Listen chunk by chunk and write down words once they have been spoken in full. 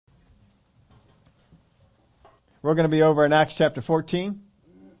We're going to be over in Acts chapter 14.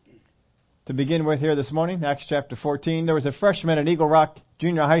 To begin with here this morning, Acts chapter 14. There was a freshman at Eagle Rock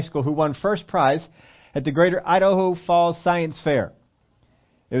Junior High School who won first prize at the Greater Idaho Falls Science Fair.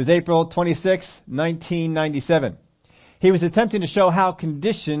 It was April 26, 1997. He was attempting to show how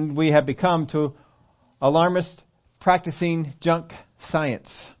conditioned we have become to alarmist, practicing junk science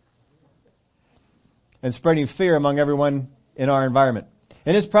and spreading fear among everyone in our environment.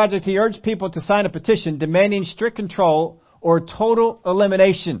 In his project, he urged people to sign a petition demanding strict control or total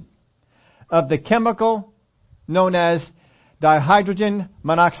elimination of the chemical known as dihydrogen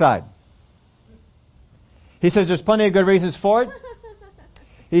monoxide. He says there's plenty of good reasons for it.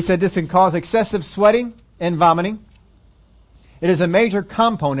 He said this can cause excessive sweating and vomiting. It is a major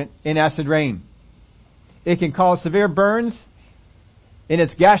component in acid rain. It can cause severe burns in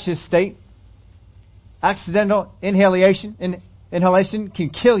its gaseous state. Accidental inhalation can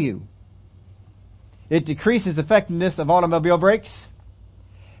kill you. It decreases the effectiveness of automobile brakes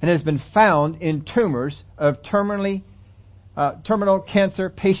and has been found in tumors of terminal cancer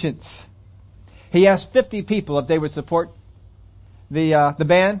patients. He asked 50 people if they would support the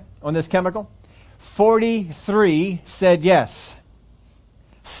ban on this chemical. 43 said yes.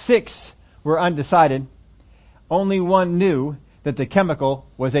 6 were undecided. Only one knew that the chemical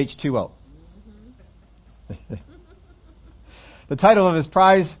was H2O. The title of his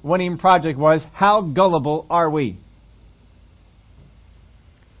prize-winning project was, How Gullible Are We?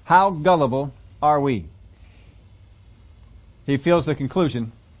 How gullible are we? He feels the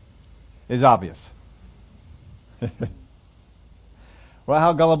conclusion is obvious. Well,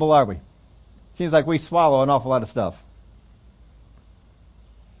 how gullible are we? Seems like we swallow an awful lot of stuff.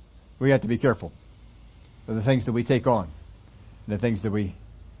 We have to be careful of the things that we take on, and the things that we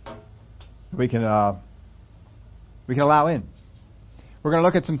can allow in. We're going to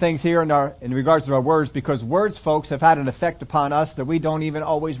look at some things here in regards to our words, because words, folks, have had an effect upon us that we don't even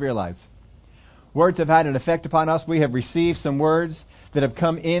always realize. Words have had an effect upon us. We have received some words that have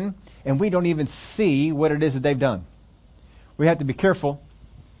come in, and we don't even see what it is that they've done. We have to be careful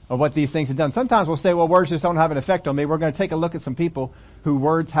of what these things have done. Sometimes we'll say, well, words just don't have an effect on me. We're going to take a look at some people who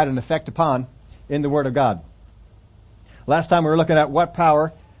words had an effect upon in the Word of God. Last time we were looking at what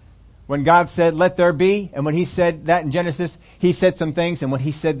power, when God said, let there be, and when He said that in Genesis, He said some things, and when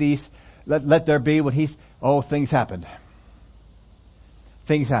He said these, let there be, things happened.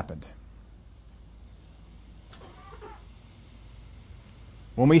 Things happened.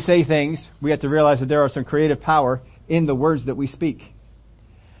 When we say things, we have to realize that there are some creative power in the words that we speak.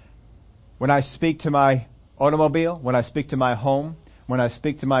 When I speak to my automobile, when I speak to my home, when I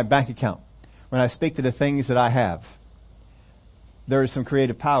speak to my bank account, when I speak to the things that I have, there is some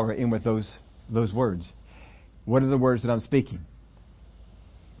creative power in with those words. What are the words that I'm speaking?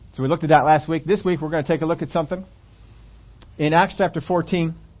 So we looked at that last week. This week we're going to take a look at something. In Acts chapter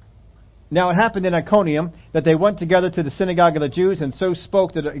 14, now it happened in Iconium that they went together to the synagogue of the Jews, and so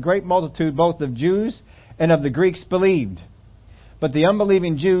spoke that a great multitude both of Jews and of the Greeks believed. But the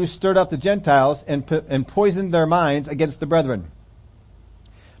unbelieving Jews stirred up the Gentiles and poisoned their minds against the brethren.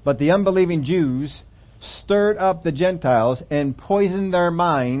 But the unbelieving Jews stirred up the Gentiles and poisoned their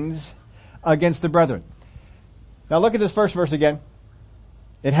minds against the brethren. Now look at this first verse again.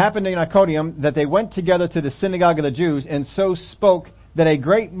 It happened in Iconium that they went together to the synagogue of the Jews, and so spoke that a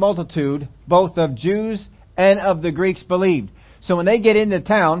great multitude, both of Jews and of the Greeks, believed. So when they get into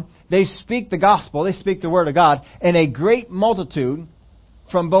town, they speak the gospel, they speak the word of God, and a great multitude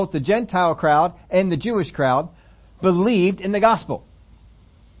from both the Gentile crowd and the Jewish crowd believed in the gospel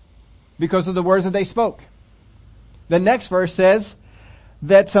because of the words that they spoke. The next verse says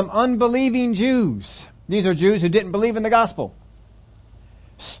that some unbelieving Jews, these are Jews who didn't believe in the gospel,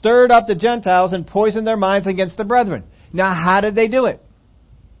 stirred up the Gentiles and poisoned their minds against the brethren. Now, how did they do it?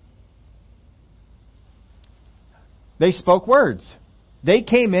 They spoke words. They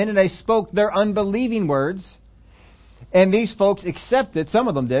came in and they spoke their unbelieving words. And these folks accepted, some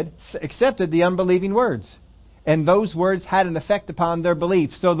of them did, accepted the unbelieving words. And those words had an effect upon their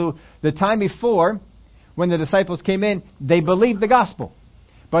belief. So the time before, when the disciples came in, they believed the gospel.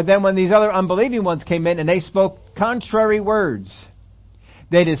 But then when these other unbelieving ones came in and they spoke contrary words,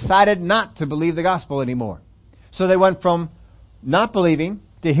 they decided not to believe the gospel anymore. So they went from not believing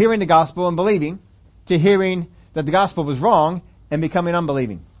to hearing the gospel and believing to hearing that the gospel was wrong and becoming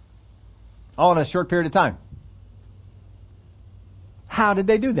unbelieving. All in a short period of time. How did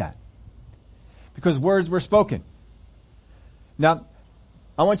they do that? Because words were spoken. Now,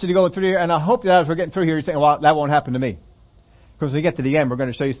 I want you to go through here, and I hope that as we're getting through here, you're saying, well, that won't happen to me. Because when we get to the end, we're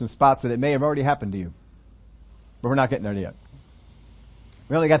going to show you some spots that it may have already happened to you. But we're not getting there yet.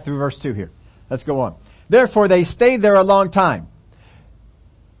 We only got through verse 2 here. Let's go on. Therefore they stayed there a long time.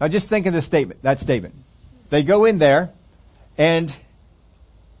 Now just think of that statement. They go in there, and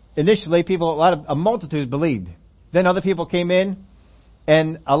initially a multitude believed. Then other people came in,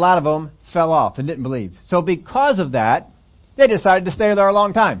 and a lot of them fell off and didn't believe. So because of that, they decided to stay there a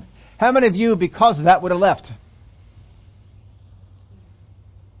long time. How many of you, because of that, would have left?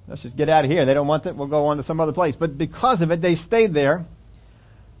 Let's just get out of here. They don't want it. We'll go on to some other place. But because of it, they stayed there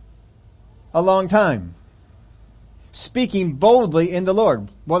a long time, speaking boldly in the Lord.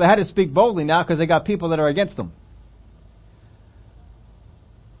 Well, they had to speak boldly now because they got people that are against them,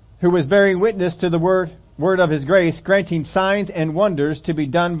 who was bearing witness to the word of His grace, granting signs and wonders to be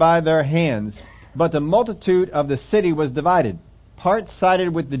done by their hands. But the multitude of the city was divided. Part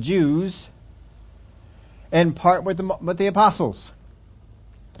sided with the Jews, and part with the apostles.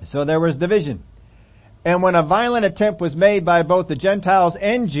 So there was division. And when a violent attempt was made by both the Gentiles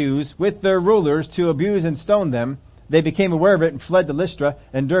and Jews with their rulers to abuse and stone them, they became aware of it and fled to Lystra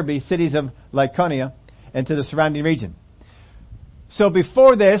and Derbe, cities of Lycaonia, and to the surrounding region. So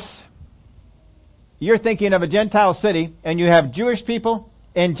before this, you're thinking of a Gentile city, and you have Jewish people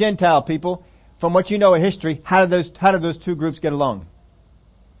and Gentile people. From what you know of history, how did those two groups get along?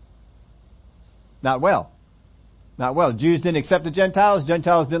 Not well. Not well. Jews didn't accept the Gentiles.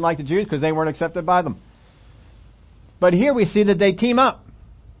 Gentiles didn't like the Jews because they weren't accepted by them. But here we see that they team up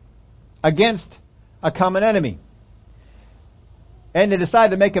against a common enemy. And they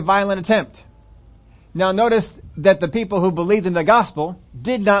decide to make a violent attempt. Now notice that the people who believed in the gospel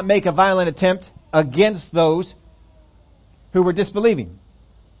did not make a violent attempt against those who were disbelieving.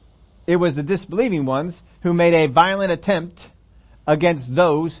 It was the disbelieving ones who made a violent attempt against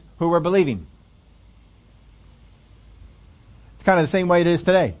those who were believing. It's kind of the same way it is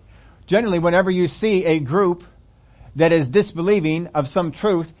today. Generally, whenever you see a group that is disbelieving of some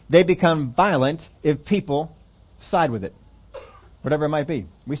truth, they become violent if people side with it. Whatever it might be.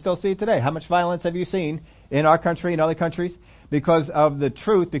 We still see it today. How much violence have you seen in our country and other countries because of the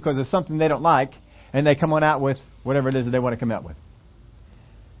truth, because of something they don't like, and they come on out with whatever it is that they want to come out with.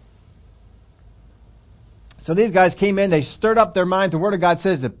 So these guys came in, they stirred up their minds. The Word of God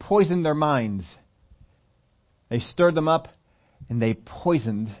says it poisoned their minds. They stirred them up and they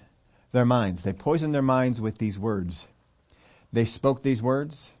poisoned their minds. They poisoned their minds with these words. They spoke these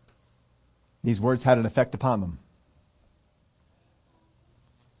words. These words had an effect upon them.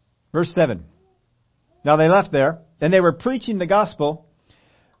 Verse 7. Now they left there, and they were preaching the gospel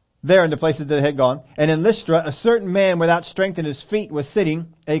there in the places that they had gone. And in Lystra, a certain man without strength in his feet was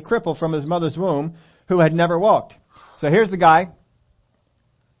sitting, a cripple from his mother's womb, who had never walked. So here's the guy,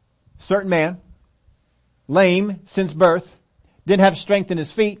 certain man, lame since birth, didn't have strength in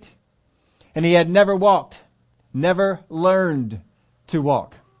his feet, and he had never walked, never learned to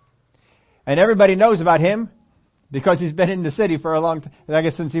walk. And everybody knows about him because he's been in the city for a long time, I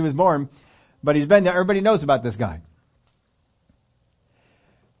guess since he was born, but he's been there. Everybody knows about this guy.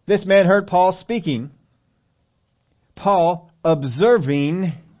 This man heard Paul speaking, Paul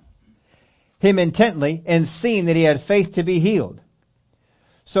observing him intently and seeing that he had faith to be healed.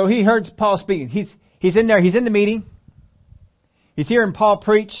 So he heard Paul speaking. He's in there. He's in the meeting. He's hearing Paul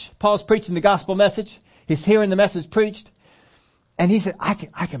preach. Paul's preaching the gospel message. He's hearing the message preached. And he said,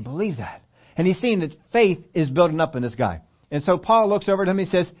 I can believe that. And he's seeing that faith is building up in this guy. And so Paul looks over to him and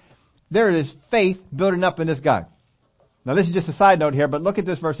says, there is faith building up in this guy. Now this is just a side note here, but look at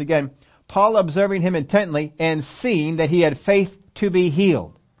this verse again. Paul observing him intently and seeing that he had faith to be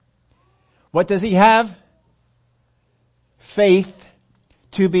healed. What does he have? Faith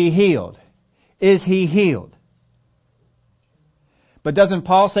to be healed. Is he healed? But doesn't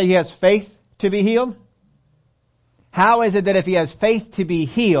Paul say he has faith to be healed? How is it that if he has faith to be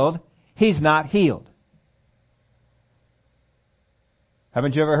healed, he's not healed?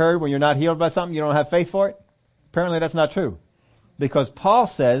 Haven't you ever heard when you're not healed by something, you don't have faith for it? Apparently that's not true. Because Paul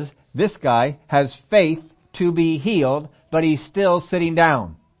says this guy has faith to be healed, but he's still sitting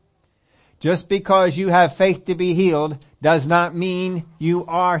down. Just because you have faith to be healed does not mean you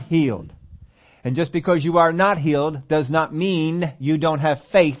are healed. And just because you are not healed does not mean you don't have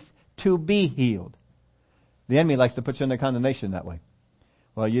faith to be healed. The enemy likes to put you under condemnation that way.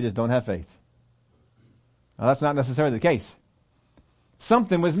 Well, you just don't have faith. Well, that's not necessarily the case.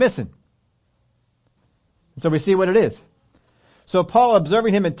 Something was missing. So we see what it is. So Paul,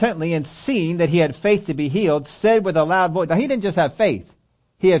 observing him intently and seeing that he had faith to be healed, said with a loud voice. Now he didn't just have faith.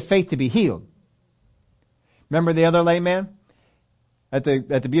 He had faith to be healed. Remember the other lame man at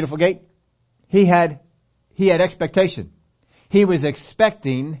the beautiful gate? He had expectation. He was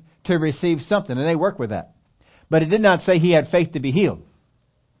expecting to receive something, and they work with that. But it did not say he had faith to be healed.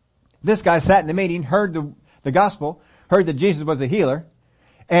 This guy sat in the meeting, heard the gospel, heard that Jesus was a healer,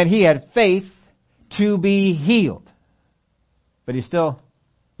 and he had faith to be healed. But he's still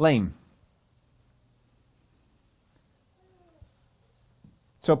lame.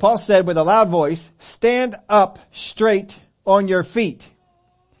 So Paul said with a loud voice, "Stand up straight on your feet."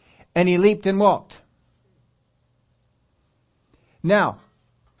 And he leaped and walked. Now,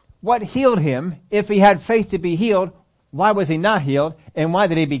 what healed him? If he had faith to be healed, why was he not healed? And why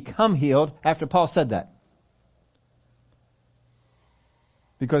did he become healed after Paul said that?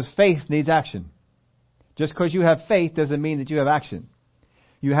 Because faith needs action. Just because you have faith doesn't mean that you have action.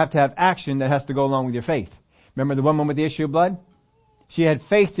 You have to have action that has to go along with your faith. Remember the woman with the issue of blood? She had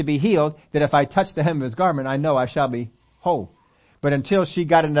faith to be healed, that if I touch the hem of his garment, I know I shall be whole. But until she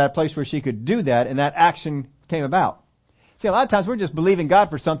got into that place where she could do that, and that action came about. See, a lot of times we're just believing God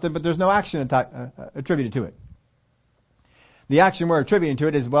for something, but there's no action attributed to it. The action we're attributing to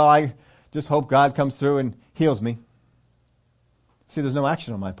it is, well, I just hope God comes through and heals me. See, there's no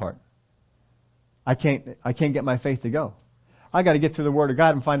action on my part. I can't get my faith to go. I got to get through the Word of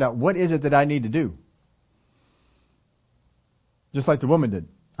God and find out what is it that I need to do. Just like the woman did.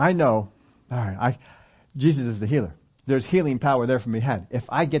 I know, all right, Jesus is the healer. There's healing power there for me to have. If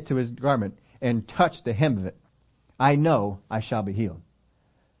I get to his garment and touch the hem of it, I know I shall be healed.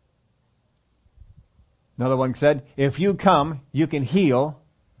 Another one said, if you come, you can heal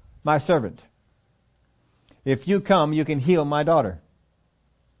my servant. If you come, you can heal my daughter.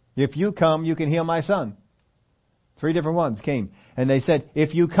 If you come, you can heal my son. 3 different ones came. And they said,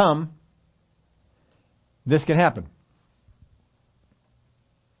 if you come, this can happen.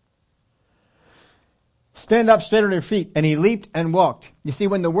 Stand up straight on your feet. And he leaped and walked. You see,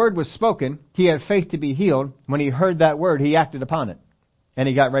 when the word was spoken, he had faith to be healed. When he heard that word, he acted upon it. And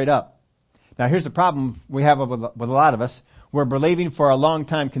he got right up. Now here's the problem we have with a lot of us. We're believing for a long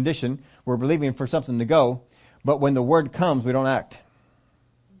time condition. We're believing for something to go. But when the word comes, we don't act.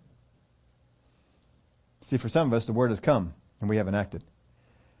 See, for some of us, the word has come and we haven't acted.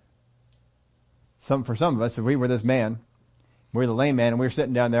 For some of us, if we were this man, we're the lame man, and we're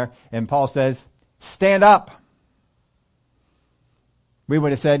sitting down there, and Paul says, stand up. We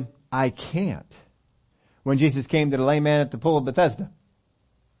would have said, I can't. When Jesus came to the lame man at the pool of Bethesda,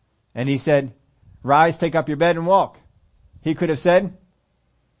 and he said, rise, take up your bed and walk. He could have said,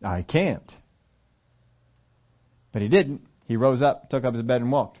 I can't. But he didn't. He rose up, took up his bed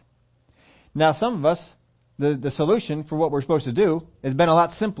and walked. Now some of us, the solution for what we're supposed to do has been a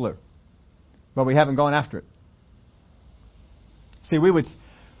lot simpler, but we haven't gone after it. See, we would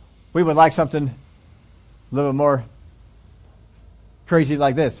like something a little more crazy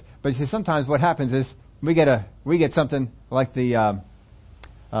like this. But see, sometimes what happens is we get something like the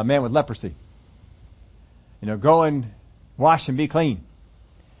man with leprosy. Go and wash and be clean.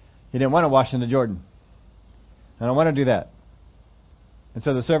 He didn't want to wash in the Jordan. I don't want to do that. And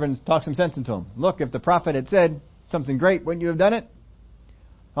so the servant talked some sense into him. Look, if the prophet had said something great, wouldn't you have done it?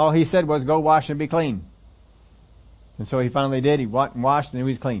 All he said was, go wash and be clean. And so he finally did. He went and washed and he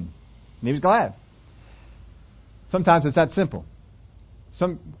was clean. And he was glad. Sometimes it's that simple.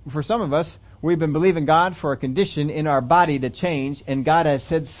 For some of us, we've been believing God for a condition in our body to change, and God has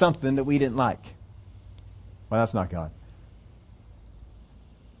said something that we didn't like. Well, that's not God.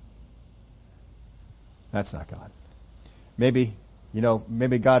 That's not God. Maybe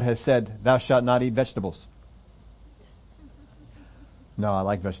God has said, thou shalt not eat vegetables. No, I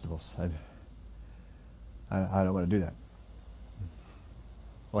like vegetables. I don't want to do that.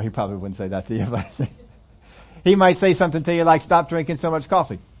 Well, he probably wouldn't say that to you, but he might say something to you like, stop drinking so much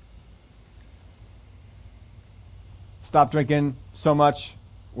coffee. Stop drinking so much,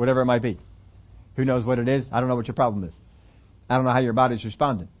 whatever it might be. Who knows what it is? I don't know what your problem is. I don't know how your body's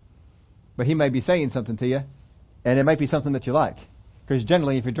responding. But he might be saying something to you, and it might be something that you like. Because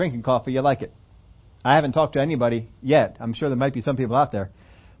generally, if you're drinking coffee, you like it. I haven't talked to anybody yet. I'm sure there might be some people out there.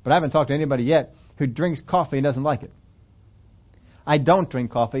 But I haven't talked to anybody yet who drinks coffee and doesn't like it. I don't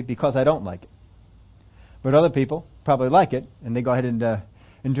drink coffee because I don't like it. But other people probably like it, and they go ahead and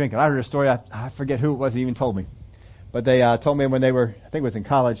drink it. I heard a story, I forget who it was who even told me. But they told me when they were, I think it was in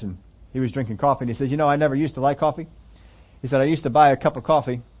college, and he was drinking coffee, and he says, I never used to like coffee. He said, I used to buy a cup of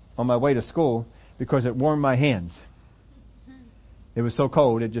coffee on my way to school because it warmed my hands. It was so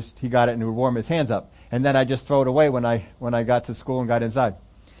cold, he got it and it would warm his hands up. And then I just throw it away when I got to school and got inside.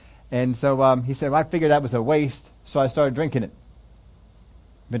 And so he said, well, I figured that was a waste, so I started drinking it.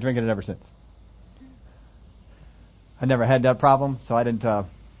 Been drinking it ever since. I never had that problem, so I didn't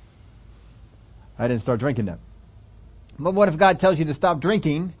start drinking that. But what if God tells you to stop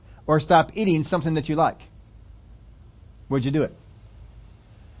drinking or stop eating something that you like? Would you do it?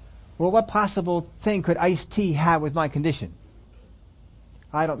 Well, what possible thing could iced tea have with my condition?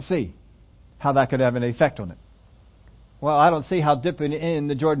 I don't see how that could have any effect on it. Well, I don't see how dipping in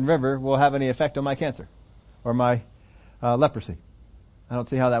the Jordan River will have any effect on my cancer or my leprosy. I don't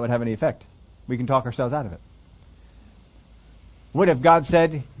see how that would have any effect. We can talk ourselves out of it. What if God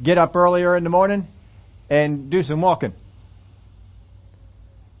said, get up earlier in the morning and do some walking?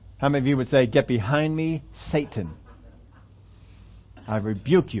 How many of you would say, get behind me, Satan? I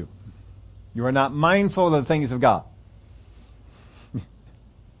rebuke you. You are not mindful of the things of God.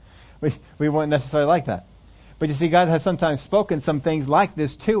 We wouldn't necessarily like that. But you see, God has sometimes spoken some things like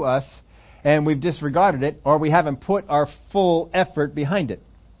this to us, and we've disregarded it, or we haven't put our full effort behind it.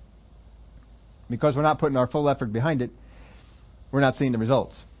 Because we're not putting our full effort behind it, we're not seeing the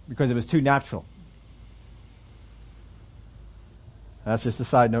results, because it was too natural. That's just a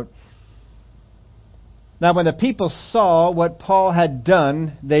side note. Now, when the people saw what Paul had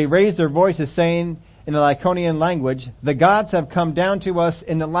done, they raised their voices, saying in the Lycaonian language, the gods have come down to us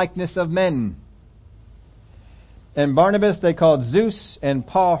in the likeness of men. And Barnabas they called Zeus, and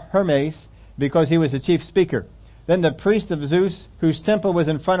Paul Hermes, because he was the chief speaker. Then the priest of Zeus, whose temple was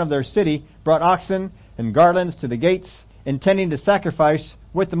in front of their city, brought oxen and garlands to the gates, intending to sacrifice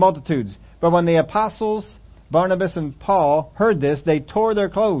with the multitudes. But when the apostles, Barnabas and Paul, heard this, they tore their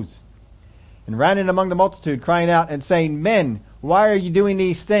clothes and ran in among the multitude, crying out and saying, Men, why are you doing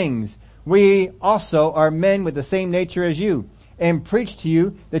these things? We also are men with the same nature as you, and preach to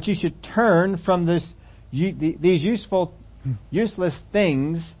you that you should turn from these useless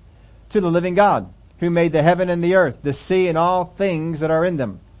things to the living God, who made the heaven and the earth, the sea and all things that are in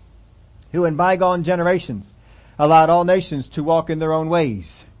them, who in bygone generations allowed all nations to walk in their own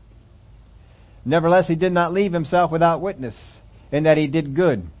ways. Nevertheless, he did not leave himself without witness, in that he did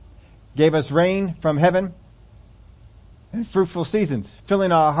good, gave us rain from heaven and fruitful seasons,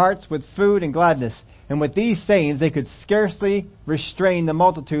 filling our hearts with food and gladness. And with these sayings, they could scarcely restrain the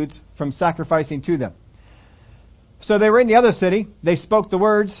multitudes from sacrificing to them. So they were in the other city. They spoke the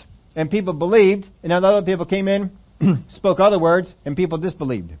words, and people believed. And then other people came in, spoke other words, and people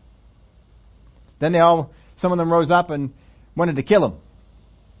disbelieved. Then some of them rose up and wanted to kill him,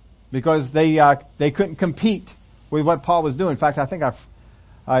 because they couldn't compete with what Paul was doing. In fact, I think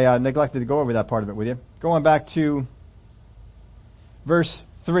I neglected to go over that part of it with you. Going back to verse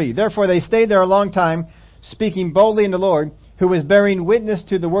 3. Therefore they stayed there a long time, speaking boldly in the Lord, who was bearing witness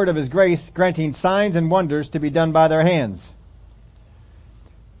to the word of his grace, granting signs and wonders to be done by their hands.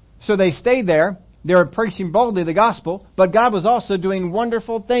 So they stayed there. They were preaching boldly the gospel, but God was also doing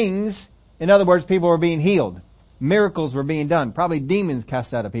wonderful things. In other words, people were being healed. Miracles were being done. Probably demons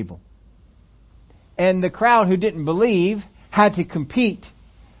cast out of people. And the crowd who didn't believe had to compete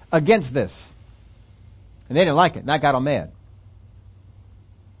against this. And they didn't like it. And that got them mad.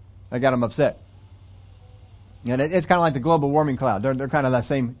 That got them upset. And it's kind of like the global warming cloud. They're kind of that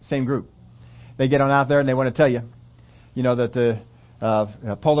same group. They get on out there and they want to tell you, that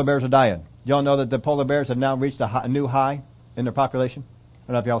the polar bears are dying. Y'all know that the polar bears have now reached a new high in their population? I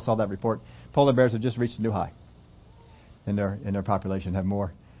don't know if y'all saw that report. Polar bears have just reached a new high in their population. Have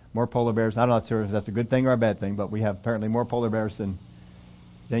more polar bears. I'm not sure if that's a good thing or a bad thing, but we have apparently more polar bears than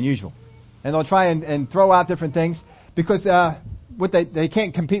usual. And they'll try and throw out different things because they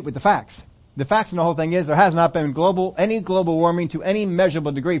can't compete with the facts. The facts in the whole thing is there has not been any global warming to any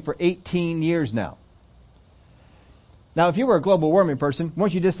measurable degree for 18 years now. Now, if you were a global warming person,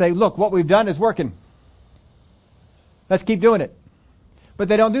 won't you just say, look, what we've done is working. Let's keep doing it. But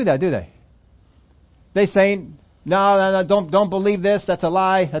they don't do that, do they? They say, no, don't believe this. That's a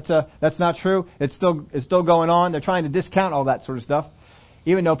lie. That's not true. It's still going on. They're trying to discount all that sort of stuff,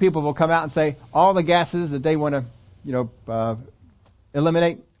 even though people will come out and say all the gases that they want to,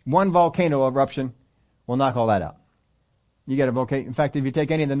 eliminate. One volcano eruption will knock all that out. You get a volcano. In fact, if you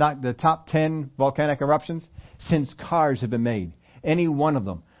take any of the top 10 volcanic eruptions since cars have been made, any one of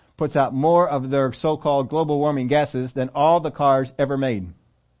them puts out more of their so-called global warming gases than all the cars ever made.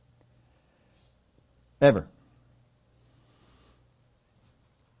 Ever.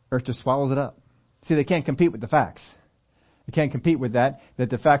 Earth just swallows it up. See, they can't compete with the facts. They can't compete with that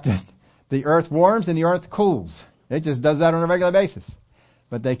the fact that the earth warms and the earth cools. It just does that on a regular basis.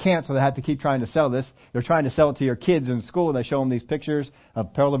 But they can't, so they have to keep trying to sell this. They're trying to sell it to your kids in school. They show them these pictures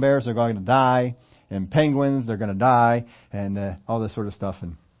of polar bears are going to die, and penguins, they're going to die, and all this sort of stuff.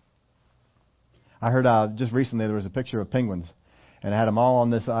 And I heard just recently there was a picture of penguins, and it had them all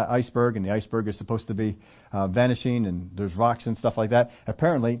on this iceberg, and the iceberg is supposed to be vanishing, and there's rocks and stuff like that.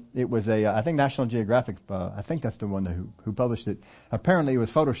 Apparently, it was I think National Geographic, I think that's the one who published it. Apparently, it was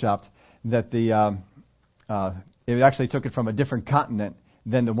photoshopped that it actually took it from a different continent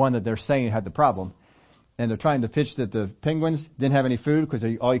than the one that they're saying had the problem. And they're trying to pitch that the penguins didn't have any food because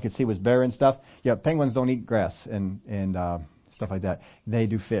all you could see was barren stuff. Yeah, penguins don't eat grass and stuff like that. They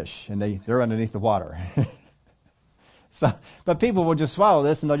do fish, and they're underneath the water. But people will just swallow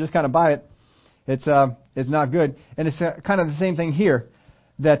this, and they'll just kind of buy it. It's not good. And it's kind of the same thing here,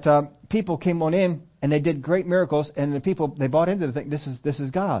 that people came on in, and they did great miracles, and the people, they bought into the thing, this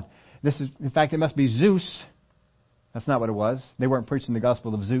is God. In fact, it must be Zeus. That's not what it was. They weren't preaching the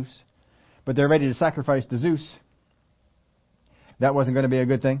gospel of Zeus. But they're ready to sacrifice to Zeus. That wasn't going to be a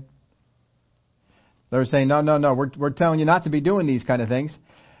good thing. They were saying, no, we're telling you not to be doing these kind of things.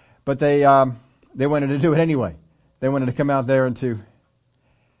 But they wanted to do it anyway. They wanted to come out there and to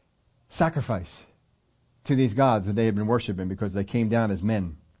sacrifice to these gods that they had been worshiping because they came down as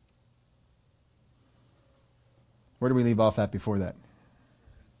men. Where do we leave off at before that?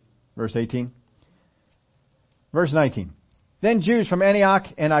 Verse 18. Verse 19. Then Jews from Antioch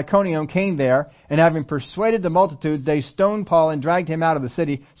and Iconium came there, and having persuaded the multitudes, they stoned Paul and dragged him out of the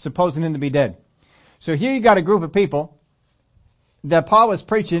city, supposing him to be dead. So here you got a group of people that Paul was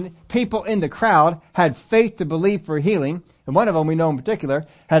preaching. People in the crowd had faith to believe for healing. And one of them, we know in particular,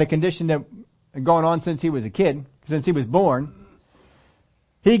 had a condition that had gone on since he was a kid, since he was born.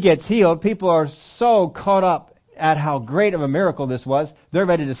 He gets healed. People are so caught up at how great of a miracle this was, they're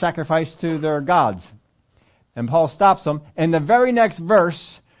ready to sacrifice to their gods. And Paul stops them. In the very next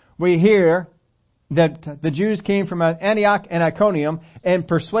verse, we hear that the Jews came from Antioch and Iconium and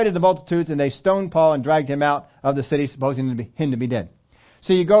persuaded the multitudes, and they stoned Paul and dragged him out of the city, supposing him to be dead.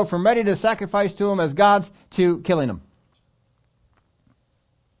 So you go from ready to sacrifice to him as gods to killing him.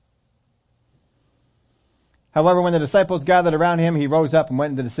 However, when the disciples gathered around him, he rose up and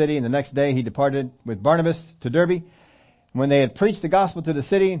went into the city, and the next day he departed with Barnabas to Derbe. When they had preached the gospel to the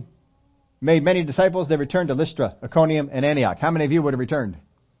city, made many disciples, they returned to Lystra, Iconium, and Antioch. How many of you would have returned?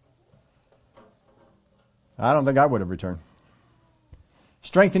 I don't think I would have returned.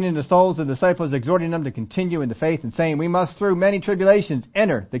 Strengthening the souls of the disciples, exhorting them to continue in the faith, and saying, we must through many tribulations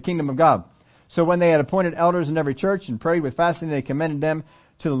enter the kingdom of God. So when they had appointed elders in every church and prayed with fasting, they commended them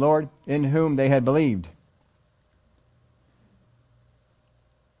to the Lord, in whom they had believed.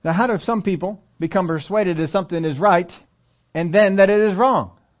 Now, how do some people become persuaded that something is right and then that it is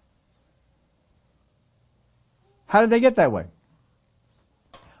wrong? How did they get that way?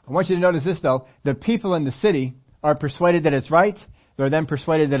 I want you to notice this, though. The people in the city are persuaded that it's right. They're then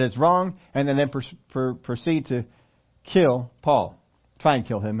persuaded that it's wrong. And then they proceed to kill Paul. Try and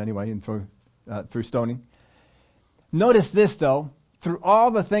kill him anyway through stoning. Notice this, though. Through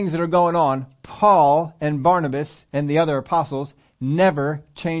all the things that are going on, Paul and Barnabas and the other apostles never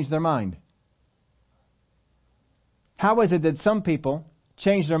changed their mind. How is it that some people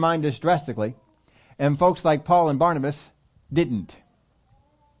change their mind this drastically and folks like Paul and Barnabas didn't?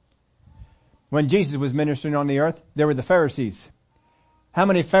 When Jesus was ministering on the earth, there were the Pharisees. How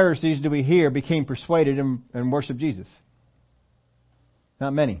many Pharisees do we hear became persuaded and worshiped Jesus?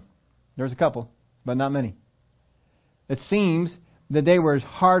 Not many. There's a couple, but not many. It seems that they were as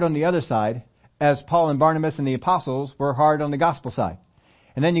hard on the other side as Paul and Barnabas and the apostles were hard on the gospel side.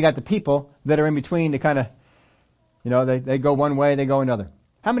 And then you got the people that are in between to kind of, they go one way, they go another.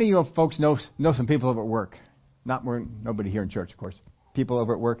 How many of you folks know some people over at work? Nobody here in church, of course. People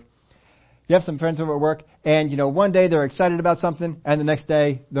over at work. You have some friends over at work, and one day they're excited about something, and the next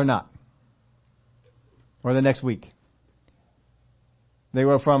day they're not. Or the next week. They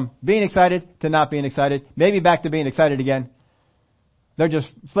go from being excited to not being excited, maybe back to being excited again. They're just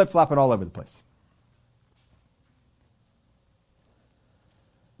flip-flopping all over the place.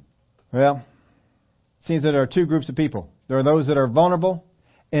 Well, it seems that there are two groups of people. There are those that are vulnerable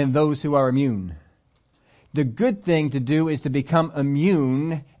and those who are immune. The good thing to do is to become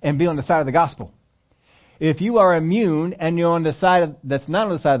immune and be on the side of the gospel. If you are immune and you're on the side that's not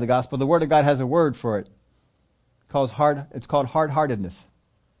on the side of the gospel, the Word of God has a word for it. It's called hard-heartedness.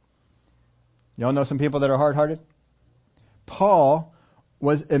 You all know some people that are hard-hearted? Paul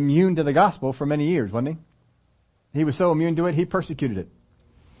was immune to the gospel for many years, wasn't he? He was so immune to it, he persecuted it.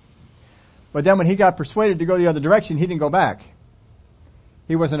 But then when he got persuaded to go the other direction, he didn't go back.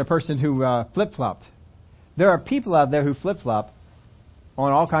 He wasn't a person who flip-flopped. There are people out there who flip-flop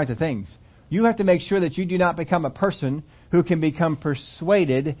on all kinds of things. You have to make sure that you do not become a person who can become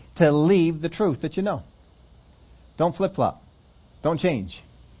persuaded to leave the truth that you know. Don't flip-flop. Don't change.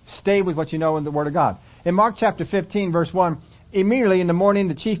 Stay with what you know in the Word of God. In Mark chapter 15, verse 1, immediately in the morning,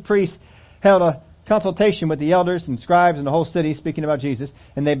 the chief priests held a consultation with the elders and scribes in the whole city, speaking about Jesus.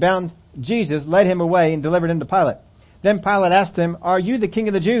 And they bound Jesus, led him away, and delivered him to Pilate. Then Pilate asked him, "Are you the king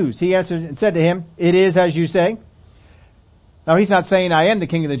of the Jews?" He answered and said to him, "It is as you say." Now, he's not saying, I am the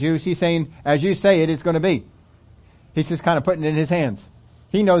King of the Jews. He's saying, as you say it, it's going to be. He's just kind of putting it in his hands.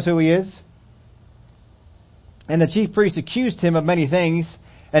 He knows who he is. And the chief priests accused him of many things,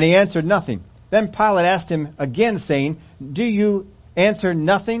 and he answered nothing. Then Pilate asked him again, saying, do you answer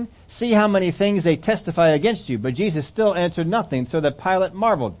nothing? See how many things they testify against you. But Jesus still answered nothing, so that Pilate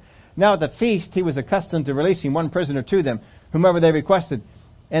marveled. Now at the feast he was accustomed to releasing one prisoner to them, whomever they requested.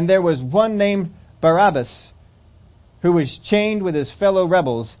 And there was one named Barabbas, who was chained with his fellow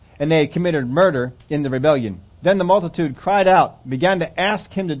rebels, and they had committed murder in the rebellion. Then the multitude cried out, began to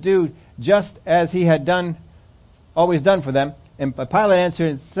ask him to do just as he had always done for them. And Pilate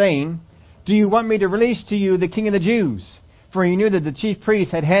answered, saying, do you want me to release to you the King of the Jews? For he knew that the chief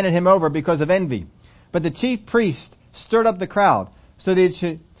priests had handed him over because of envy. But the chief priests stirred up the crowd, so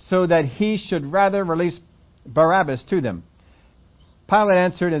that he should rather release Barabbas to them. Pilate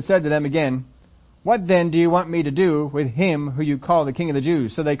answered and said to them again, what then do you want me to do with him who you call the King of the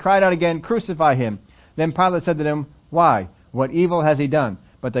Jews? So they cried out again, crucify him. Then Pilate said to them, why? What evil has he done?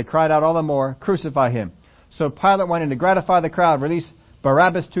 But they cried out all the more, crucify him. So Pilate wanted to gratify the crowd, release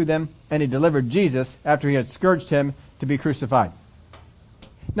Barabbas to them, and he delivered Jesus after he had scourged him to be crucified.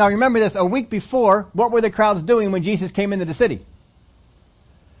 Now remember this, a week before, what were the crowds doing when Jesus came into the city?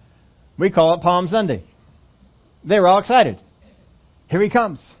 We call it Palm Sunday. They were all excited. Here he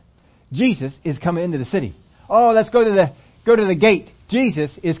comes. Jesus is coming into the city. Oh, let's go to the gate.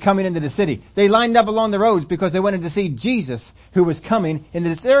 Jesus is coming into the city. They lined up along the roads because they wanted to see Jesus who was coming into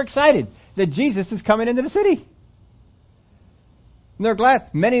the city. They're excited that Jesus is coming into the city. And they're glad.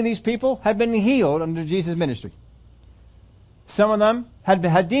 Many of these people had been healed under Jesus' ministry. Some of them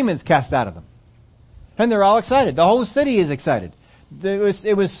had demons cast out of them. And they're all excited. The whole city is excited.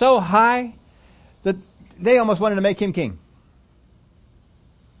 It was so high that they almost wanted to make him king.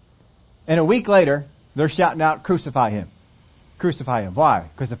 And a week later, they're shouting out, crucify him. Crucify him. Why?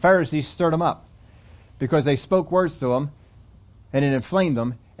 Because the Pharisees stirred him up. Because they spoke words to him, and it inflamed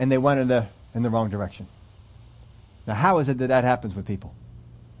them, and they went in the wrong direction. Now, how is it that happens with people?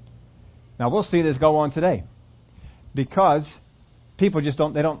 Now, we'll see this go on today. Because people just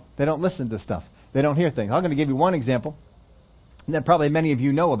don't listen to stuff. They don't hear things. I'm going to give you one example that probably many of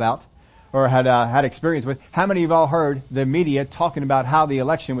you know about or had experience with. How many of you all heard the media talking about how the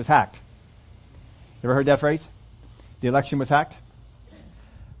election was hacked? You ever heard that phrase? The election was hacked?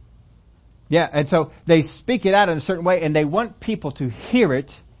 Yeah, and so they speak it out in a certain way, and they want people to hear it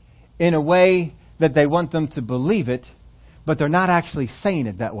in a way that they want them to believe it, but they're not actually saying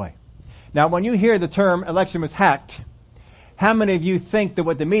it that way. Now, when you hear the term election was hacked, how many of you think that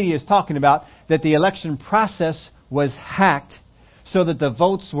what the media is talking about, that the election process was hacked so that the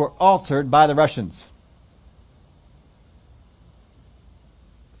votes were altered by the Russians?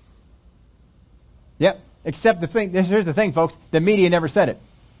 Yep. Except here's the thing, folks, the media never said it.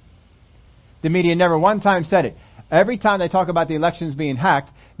 The media never one time said it. Every time they talk about the elections being hacked,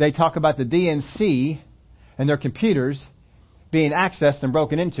 they talk about the DNC and their computers being accessed and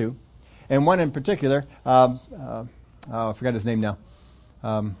broken into. And one in particular, I forgot his name now.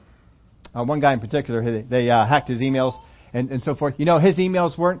 One guy in particular, they hacked his emails and so forth. You know, his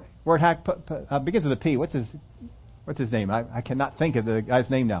emails weren't hacked. Begins with a P. What's his name? I cannot think of the guy's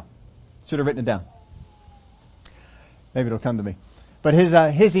name now. Should have written it down. Maybe it'll come to me. But his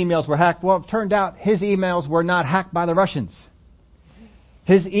emails were hacked. Well, it turned out his emails were not hacked by the Russians.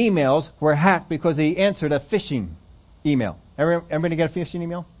 His emails were hacked because he answered a phishing email. Everybody get a phishing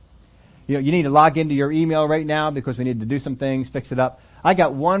email? You need to log into your email right now because we need to do some things, fix it up. I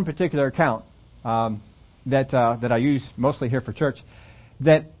got one particular account that I use mostly here for church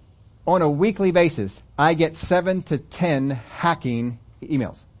that on a weekly basis I get 7 to 10 hacking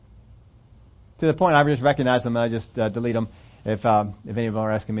emails. To the point I just recognize them and I just delete them if any of them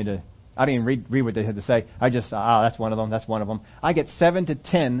are asking me to. I didn't even read what they had to say. I just that's one of them. That's one of them. I get 7 to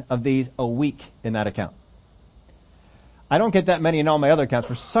 10 of these a week in that account. I don't get that many in all my other accounts.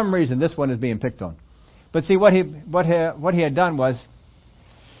 For some reason, this one is being picked on. But see, what he had done was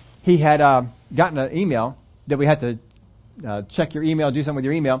he had gotten an email that we had to check your email, do something with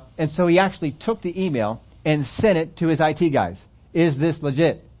your email, and so he actually took the email and sent it to his IT guys. Is this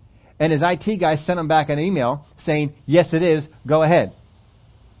legit? And his IT guys sent him back an email saying, yes, it is. Go ahead.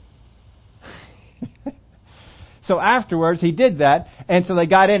 So afterwards, he did that, and so they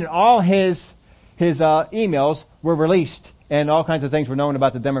got in, and all his emails were released, and all kinds of things were known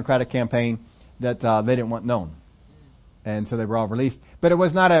about the Democratic campaign that they didn't want known. And so they were all released. But it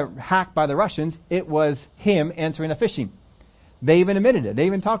was not a hack by the Russians. It was him answering a phishing. They even admitted it. They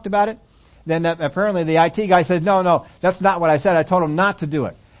even talked about it. Then apparently the IT guy said, no, that's not what I said. I told him not to do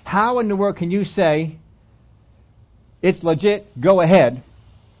it. How in the world can you say It's legit. Go ahead.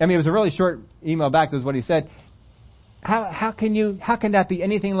 I mean, it was a really short email back. That was what he said. How can that be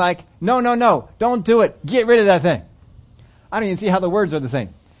anything like, no, don't do it. Get rid of that thing. I don't even see how the words are the same.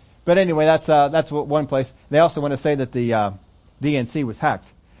 But anyway, that's one place. They also want to say that the DNC was hacked,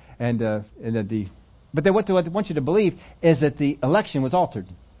 but what they want you to believe is that the election was altered.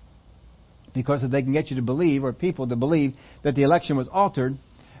 Because if they can get you to believe, or people to believe, that the election was altered,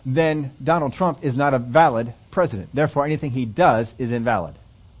 then Donald Trump is not a valid president. Therefore, anything he does is invalid.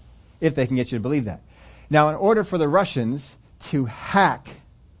 If they can get you to believe that. Now, in order for the Russians to hack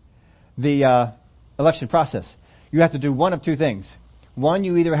the election process, you have to do one of two things. One,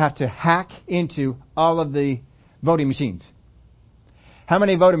 you either have to hack into all of the voting machines. How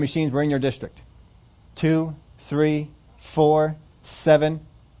many voting machines were in your district? 2, 3, 4, 7,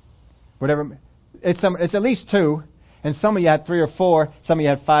 whatever. It's at least 2, and some of you had 3 or 4, some of you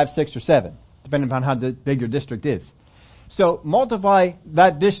had 5, 6, or 7, depending upon how big your district is. So multiply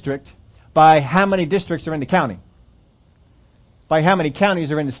that district by how many districts are in the county, by how many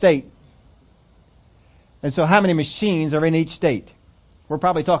counties are in the state, and so how many machines are in each state. We're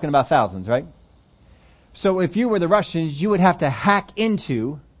probably talking about thousands, right? So if you were the Russians, you would have to hack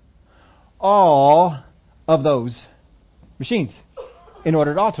into all of those machines in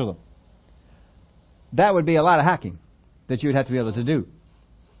order to alter them. That would be a lot of hacking that you would have to be able to do.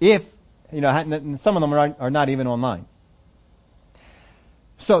 If, some of them are not even online.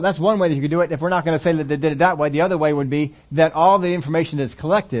 So that's one way that you could do it. If we're not going to say that they did it that way, the other way would be that all the information that's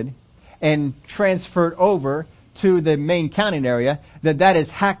collected and transferred over to the main counting area, that is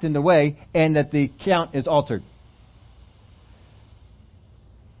hacked in the way and that the count is altered.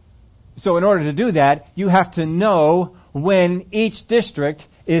 So in order to do that, you have to know when each district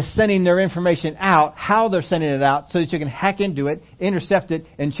is sending their information out, how they're sending it out, so that you can hack into it, intercept it,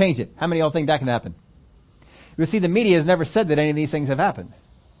 and change it. How many of y'all think that can happen? You see, the media has never said that any of these things have happened.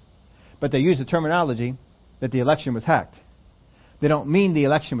 But they use the terminology that the election was hacked. They don't mean the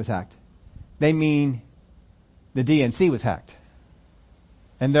election was hacked. They mean the DNC was hacked.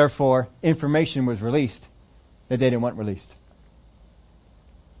 And therefore, information was released that they didn't want released.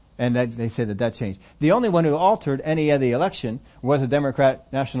 And they said that changed. The only one who altered any of the election was the Democrat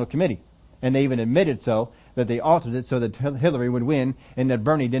National Committee. And they even admitted that they altered it so that Hillary would win and that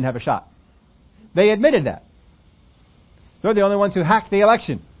Bernie didn't have a shot. They admitted that. They're the only ones who hacked the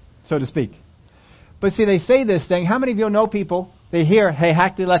election, so to speak. But see, they say this thing. How many of you know people, they hear, hey,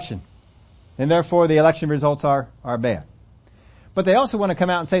 hack the election, and therefore the election results are bad. But they also want to come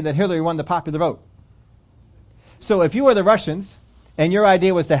out and say that Hillary won the popular vote. So if you were the Russians, and your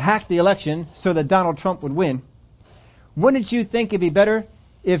idea was to hack the election so that Donald Trump would win, wouldn't you think it'd be better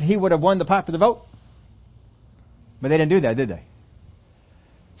if he would have won the popular vote? But they didn't do that, did they?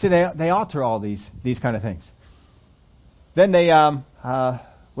 See, they alter all these kind of things. Then they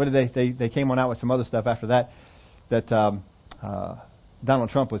came on out with some other stuff after that Donald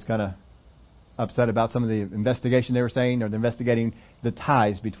Trump was kind of upset about some of the investigation they were saying, or they're investigating the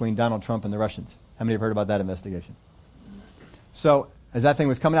ties between Donald Trump and the Russians. How many have heard about that investigation? So, as that thing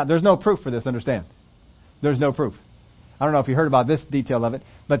was coming out, there's no proof for this, understand. There's no proof. I don't know if you heard about this detail of it,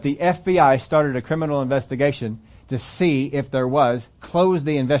 but the FBI started a criminal investigation to see if there was, close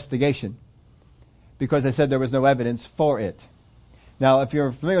the investigation, because they said there was no evidence for it. Now, if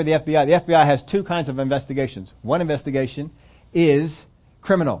you're familiar with the FBI has two kinds of investigations. One investigation is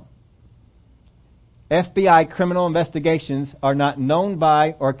criminal. FBI criminal investigations are not known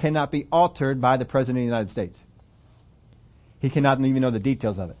by or cannot be altered by the President of the United States. He cannot even know the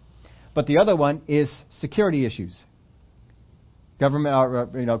details of it. But the other one is security issues. Government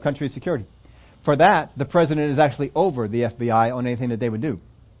or country security. For that, the President is actually over the FBI on anything that they would do.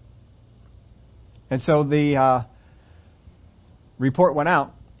 And so the report went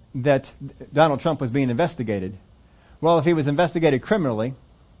out that Donald Trump was being investigated. Well, if he was investigated criminally,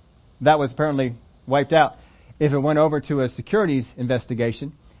 that was apparently wiped out. If it went over to a securities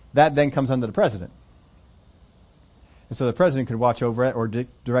investigation, that then comes under the President. And so the President could watch over it or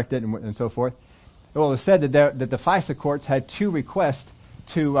direct it and so forth. Well, it was said that the FISA courts had 2 requests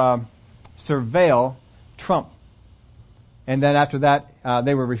to surveil Trump. And then after that,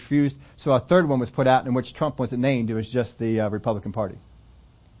 they were refused. So a third one was put out in which Trump wasn't named. It was just the Republican Party.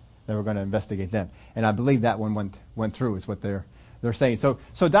 They were going to investigate them. And I believe that one went through is what they're saying.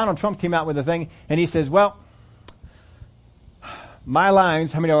 So Donald Trump came out with a thing, and he says, well, my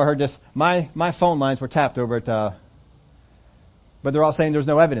lines, how many of you heard this? My phone lines were tapped over at... but they're all saying there's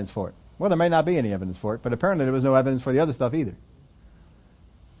no evidence for it. Well, there may not be any evidence for it, but apparently there was no evidence for the other stuff either.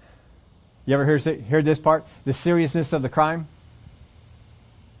 You ever hear this part? The seriousness of the crime?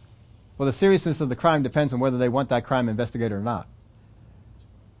 Well, the seriousness of the crime depends on whether they want that crime investigated or not.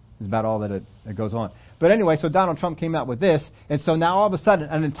 It's about all that it goes on. But anyway, so Donald Trump came out with this, and so now all of a sudden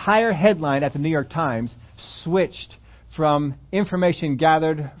an entire headline at the New York Times switched from information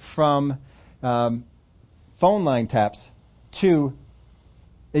gathered from phone line taps to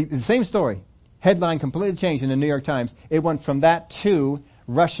the same story. Headline completely changed in the New York Times. It went from that to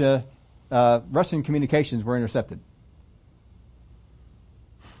Russian communications were intercepted.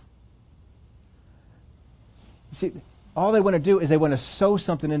 See, all they want to do is they want to sow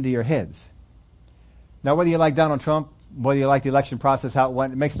something into your heads. Now, whether you like Donald Trump, whether you like the election process, how it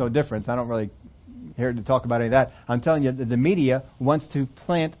went, it makes no difference. I don't really here to talk about any of that. I'm telling you that the media wants to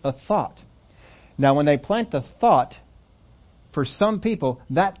plant a thought. Now, when they plant a thought, for some people,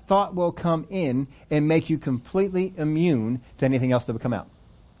 that thought will come in and make you completely immune to anything else that will come out.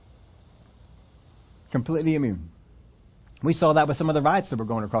 Completely immune. We saw that with some of the riots that were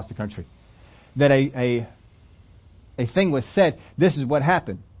going across the country. That a thing was said, this is what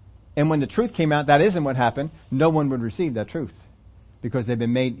happened. And when the truth came out, that isn't what happened, no one would receive that truth. Because they've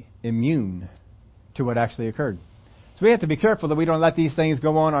been made immune to what actually occurred. So we have to be careful that we don't let these things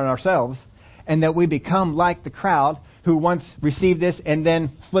go on ourselves, and that we become like the crowd who once received this and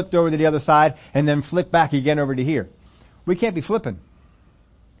then flipped over to the other side and then flipped back again over to here. We can't be flipping.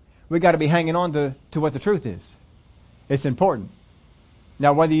 We've got to be hanging on to what the truth is. It's important.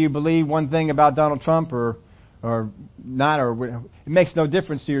 Now, whether you believe one thing about Donald Trump or not, it makes no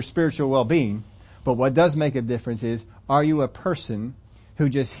difference to your spiritual well-being. But what does make a difference is, are you a person who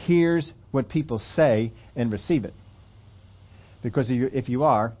just hears what people say and receive it? Because if you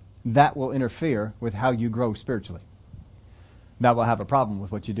are, that will interfere with how you grow spiritually. That will have a problem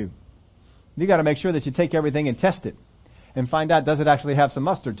with what you do. You've got to make sure that you take everything and test it and find out, does it actually have some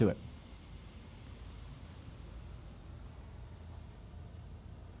mustard to it?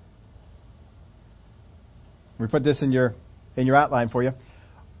 We put this in your outline for you.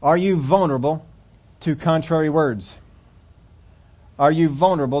 Are you vulnerable to contrary words? Are you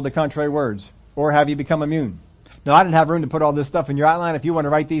vulnerable to contrary words? Or have you become immune? Now, I didn't have room to put all this stuff in your outline. If you want to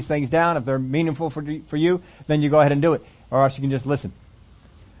write these things down, if they're meaningful for you, then you go ahead and do it. Or else you can just listen.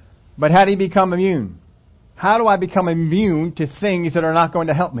 But how do you become immune? How do I become immune to things that are not going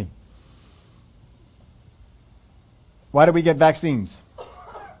to help me? Why do we get vaccines?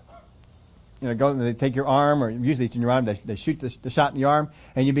 They take your arm, or usually it's in your arm, they shoot the shot in your arm,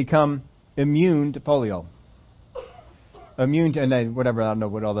 and you become immune to polio. Immune to, and then whatever, I don't know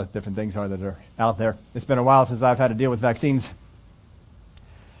what all the different things are that are out there. It's been a while since I've had to deal with vaccines.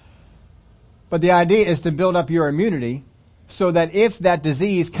 But the idea is to build up your immunity so that if that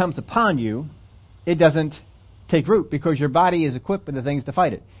disease comes upon you, it doesn't take root, because your body is equipped with the things to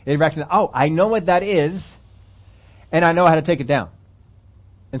fight it. It recognizes, I know what that is, and I know how to take it down.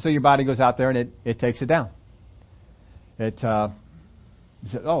 And so your body goes out there and it takes it down. It says,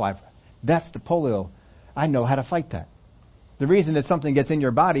 that's the polio. I know how to fight that. The reason that something gets in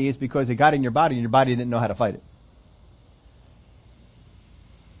your body is because it got in your body and your body didn't know how to fight it.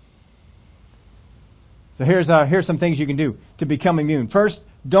 So here's some things you can do to become immune. First,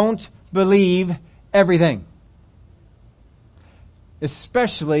 don't believe everything.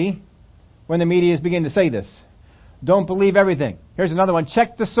 Especially when the media is beginning to say this. Don't believe everything. Here's another one.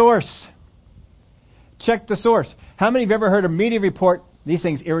 Check the source. Check the source. How many of you have ever heard a media report? These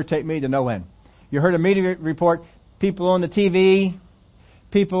things irritate me to no end. You heard a media report, people on the TV,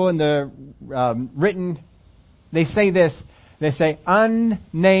 people in the written, they say this. They say,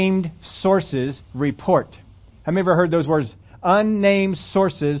 unnamed sources report. Have you ever heard those words? Unnamed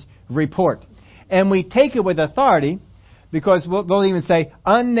sources report. And we take it with authority because they'll even say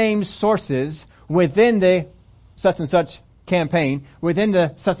unnamed sources within the such and such campaign, within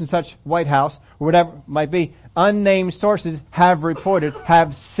the such and such White House, or whatever it might be. Unnamed sources have reported,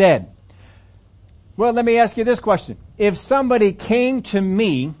 have said. Well, let me ask you this question. If somebody came to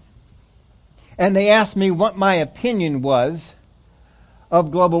me and they asked me what my opinion was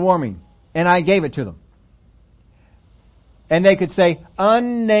of global warming, and I gave it to them, and they could say,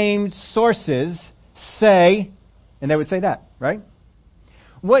 unnamed sources say, and they would say that, right?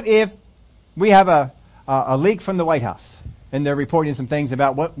 What if we have a leak from the White House, and they're reporting some things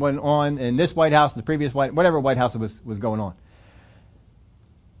about what went on in this White House, the previous whatever White House was going on.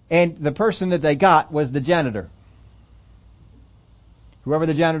 And the person that they got was the janitor. Whoever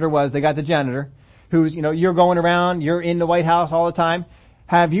the janitor was, they got the janitor who's, you're going around, you're in the White House all the time.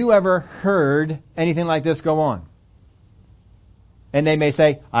 Have you ever heard anything like this go on? And they may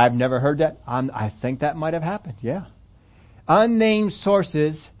say, I've never heard that. I think that might have happened. Yeah. Unnamed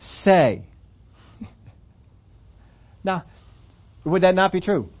sources say. Now, would that not be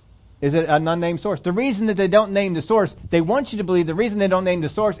true? Is it an unnamed source? The reason that they don't name the source, they want you to believe the reason they don't name the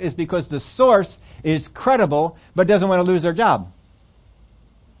source is because the source is credible but doesn't want to lose their job.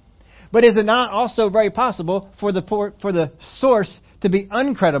 But is it not also very possible for the source to be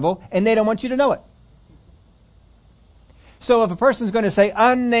uncredible and they don't want you to know it? So if a person's going to say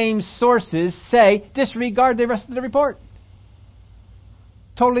unnamed sources, say disregard the rest of the report.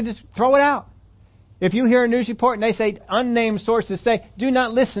 Totally just throw it out. If you hear a news report and they say unnamed sources, say do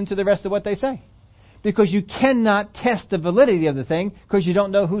not listen to the rest of what they say. Because you cannot test the validity of the thing because you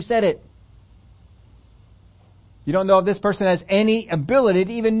don't know who said it. You don't know if this person has any ability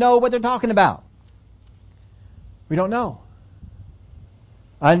to even know what they're talking about. We don't know.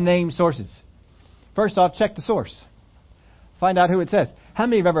 Unnamed sources. First off, check the source. Find out who it says. How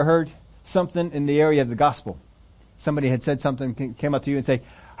many have ever heard something in the area of the gospel? Somebody had said something, came up to you and say,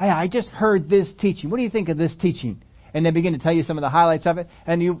 hey, I just heard this teaching. What do you think of this teaching? And they begin to tell you some of the highlights of it.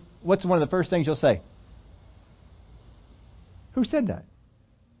 And what's one of the first things you'll say? Who said that?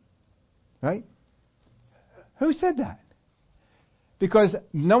 Right? Who said that? Because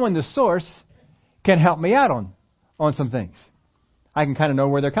knowing the source can help me out on some things. I can kind of know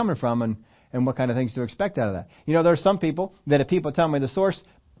where they're coming from and what kind of things to expect out of that. You know, there are some people that if people tell me the source,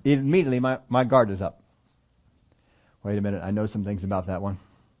 immediately my guard is up. Wait a minute, I know some things about that one.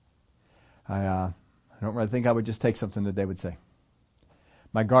 I don't really think I would just take something that they would say.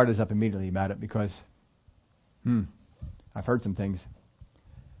 My guard is up immediately about it because, I've heard some things.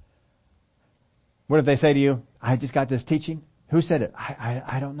 What if they say to you, I just got this teaching? Who said it?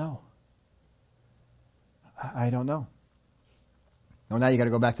 I don't know. I don't know. Well, now you got to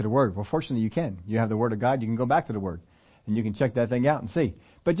go back to the Word. Well, fortunately you can. You have the Word of God. You can go back to the Word. And you can check that thing out and see.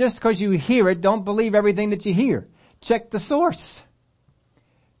 But just because you hear it, don't believe everything that you hear. Check the source.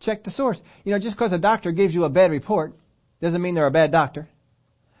 Check the source. You know, just because a doctor gives you a bad report doesn't mean they're a bad doctor.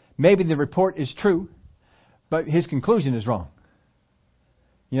 Maybe the report is true, but his conclusion is wrong.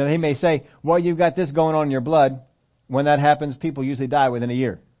 You know, he may say, well, you've got this going on in your blood. When that happens, people usually die within a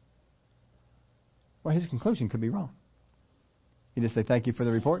year. Well, his conclusion could be wrong. You just say, thank you for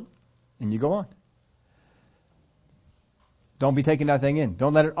the report, and you go on. Don't be taking that thing in.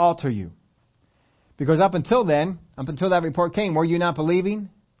 Don't let it alter you. Because up until then, up until that report came, were you not believing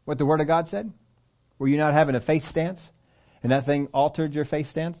what the Word of God said? Were you not having a faith stance? And that thing altered your faith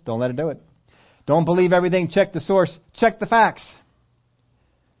stance? Don't let it do it. Don't believe everything. Check the source. Check the facts.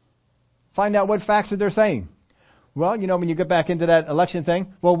 Find out what facts that they're saying. Well, you know, when you get back into that election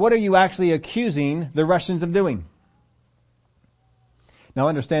thing, well, what are you actually accusing the Russians of doing? Now,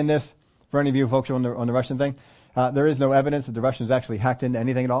 understand this, for any of you folks on the Russian thing, there is no evidence that the Russians actually hacked into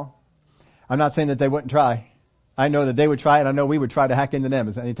anything at all. I'm not saying that they wouldn't try. I know that they would try it. I know we would try to hack into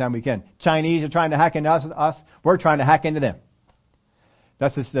them anytime we can. Chinese are trying to hack into us. We're trying to hack into them.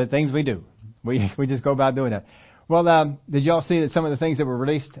 That's just the things we do. We just go about doing that. Well, did y'all see that some of the things that were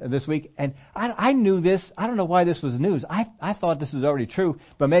released this week? And I knew this. I don't know why this was news. I thought this was already true,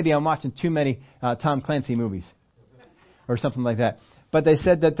 but maybe I'm watching too many Tom Clancy movies or something like that. But they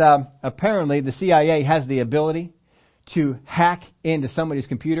said that apparently the CIA has the ability to hack into somebody's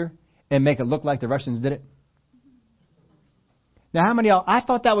computer and make it look like the Russians did it. Now, how many of y'all, I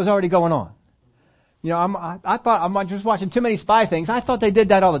thought that was already going on. You know, I thought I'm just watching too many spy things. I thought they did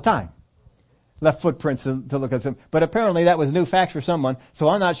that all the time. Left footprints to look at them. But apparently that was new facts for someone. So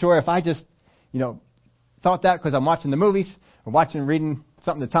I'm not sure if I just, thought that because I'm watching the movies or reading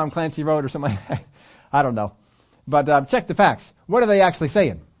something that Tom Clancy wrote or something like that. I don't know. But check the facts. What are they actually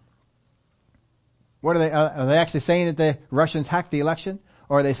saying? What are they actually saying that the Russians hacked the election?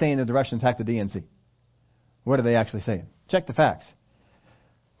 Or are they saying that the Russians hacked the DNC? What are they actually saying? Check the facts.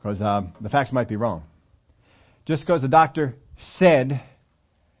 Because the facts might be wrong. Just because the doctor said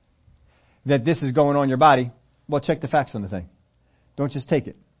that this is going on in your body, well, check the facts on the thing. Don't just take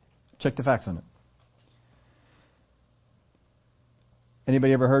it. Check the facts on it.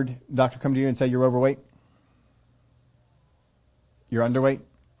 Anybody ever heard a doctor come to you and say you're overweight? You're underweight?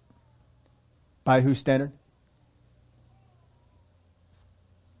 By whose standard?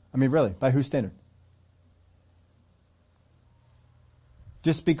 I mean, really, by whose standard?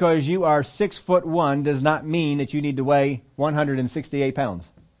 Just because you are 6'1" does not mean that you need to weigh 168 pounds.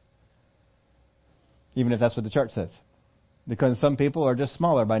 Even if that's what the chart says. Because some people are just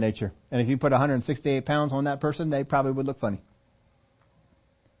smaller by nature. And if you put 168 pounds on that person, they probably would look funny.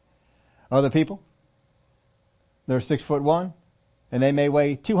 Other people, they're 6'1", and they may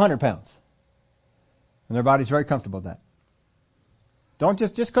weigh 200 pounds. And their body's very comfortable with that. Don't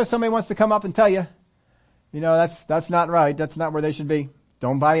just because somebody wants to come up and tell you, that's not right, that's not where they should be.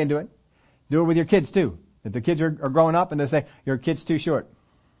 Don't buy into it. Do it with your kids too. If the kids are growing up and they say, your kid's too short.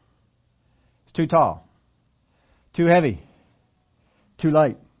 It's too tall. Too heavy. Too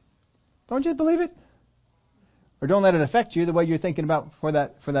light. Don't you believe it? Or don't let it affect you the way you're thinking about for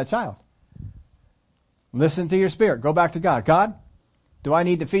that child. Listen to your spirit. Go back to God. God, do I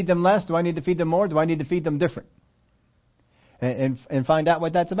need to feed them less? Do I need to feed them more? Do I need to feed them different? And find out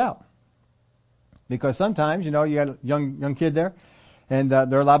what that's about. Because sometimes, you got a young kid there, and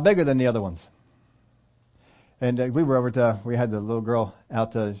they're a lot bigger than the other ones. And we were we had the little girl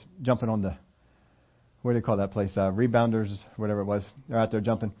out jumping on the, what do they call that place? Rebounders, whatever it was. They're out there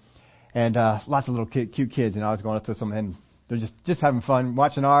jumping. And lots of little cute kids, and I was going up to some, and they're just having fun,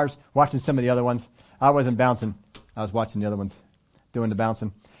 watching ours, watching some of the other ones. I wasn't bouncing. I was watching the other ones doing the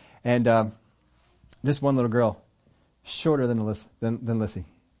bouncing. And this one little girl, shorter than Lissy,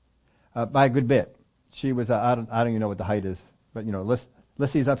 by a good bit. She was, I don't even know what the height is, but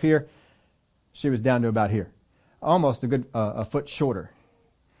Lissy's up here. She was down to about here. Almost a foot shorter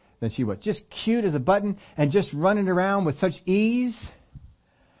than she was. Just cute as a button and just running around with such ease.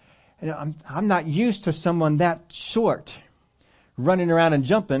 And I'm not used to someone that short running around and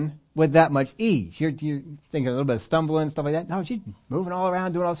jumping with that much ease. You're thinking a little bit of stumbling and stuff like that. No, she's moving all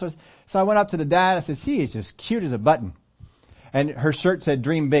around, doing all sorts. So I went up to the dad. I said, she is just cute as a button. And her shirt said,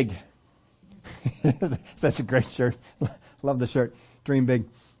 "Dream big." That's a great shirt. Love the shirt. Dream big.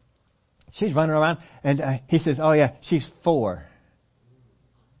 She's running around. And he says, "Oh, yeah, she's 4.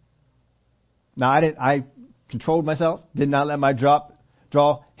 Now, I controlled myself. Did not let my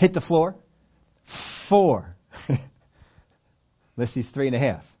jaw hit the floor. 4. Lissy's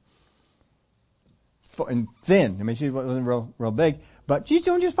 3.5. And thin. I mean, she wasn't real big, but she's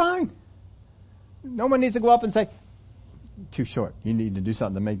doing just fine. No one needs to go up and say, "Too short. You need to do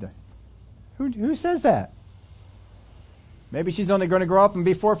something to make that." Who says that? Maybe she's only going to grow up and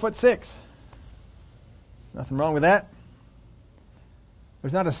be 4'6". Nothing wrong with that.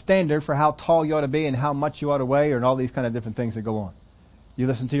 There's not a standard for how tall you ought to be and how much you ought to weigh, and all these kind of different things that go on. You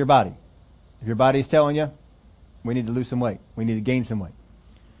listen to your body. If your body's telling you, we need to lose some weight, we need to gain some weight.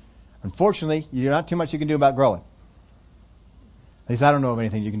 Unfortunately, there's not too much you can do about growing. At least I don't know of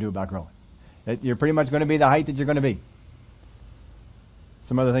anything you can do about growing. You're pretty much going to be the height that you're going to be.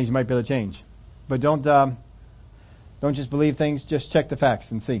 Some other things you might be able to change. But don't just believe things, just check the facts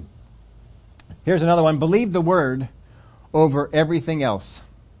and see. Here's another one. Believe the word over everything else.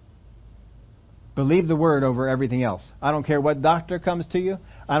 Believe the word over everything else. I don't care what doctor comes to you.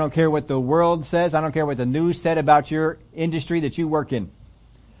 I don't care what the world says. I don't care what the news said about your industry that you work in.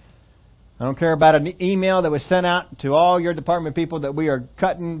 I don't care about an email that was sent out to all your department people that we are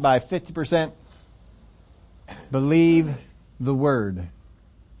cutting by 50%. Believe the word.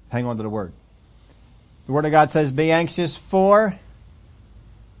 Hang on to the word. The Word of God says, be anxious for...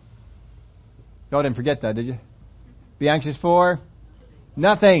 Y'all didn't forget that, did you? Be anxious for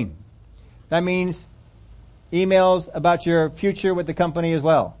nothing. That means emails about your future with the company as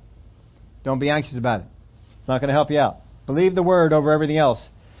well. Don't be anxious about it. It's not going to help you out. Believe the Word over everything else.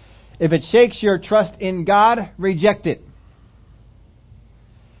 If it shakes your trust in God, reject it.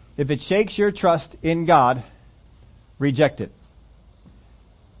 If it shakes your trust in God, reject it.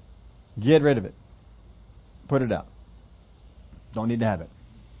 Get rid of it. Put it out. Don't need to have it.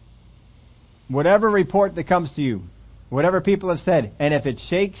 Whatever report that comes to you, whatever people have said, and if it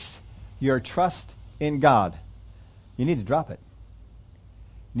shakes your trust in God, you need to drop it.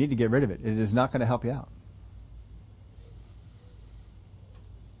 You need to get rid of it. It is not going to help you out.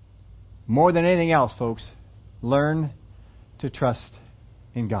 More than anything else, folks, learn to trust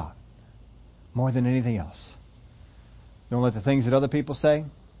in God. More than anything else. Don't let the things that other people say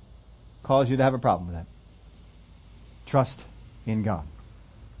cause you to have a problem with that. Trust in God.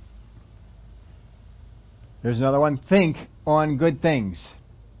 There's another one. Think on good things.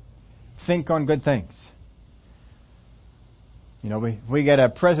 Think on good things. You know, if we get a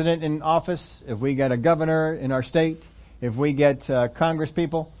president in office, if we get a governor in our state, if we get Congress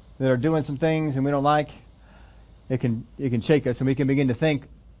people that are doing some things and we don't like, it can shake us and we can begin to think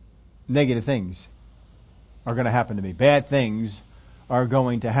negative things are going to happen to me. Bad things are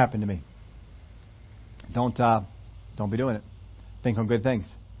going to happen to me. Don't be doing it. Think on good things.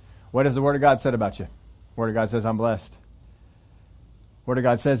 What has the Word of God said about you? The Word of God says, I'm blessed. The Word of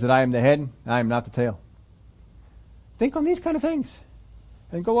God says that I am the head, I am not the tail. Think on these kind of things.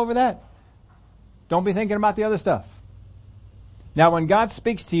 And go over that. Don't be thinking about the other stuff. Now, when God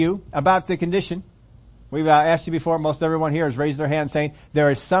speaks to you about the condition, we've asked you before, most everyone here has raised their hand saying, there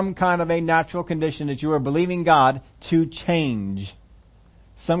is some kind of a natural condition that you are believing God to change.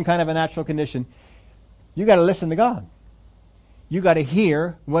 Some kind of a natural condition. You got to listen to God. You got to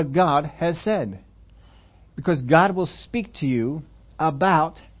hear what God has said. Because God will speak to you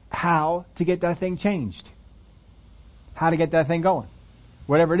about how to get that thing changed. How to get that thing going.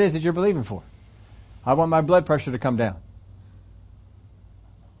 Whatever it is that you're believing for. I want my blood pressure to come down.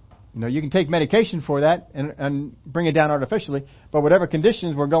 You can take medication for that and bring it down artificially, but whatever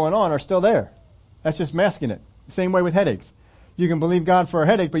conditions were going on are still there. That's just masking it. Same way with headaches. You can believe God for a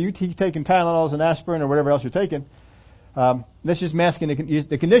headache, but you keep taking Tylenols and aspirin or whatever else you're taking. That's just masking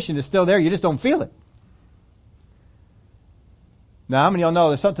the condition is still there. You just don't feel it. Now, how many of y'all know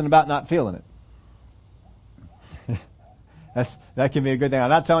there's something about not feeling it? That can be a good thing. I'm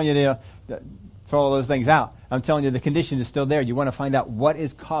not telling you to throw all those things out. I'm telling you the condition is still there. You want to find out what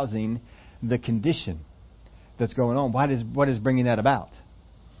is causing the condition that's going on. What is bringing that about?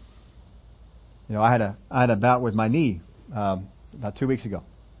 I had a bout with my knee about 2 weeks ago.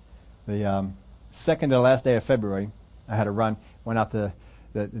 The second to the last day of February, I had a run. Went out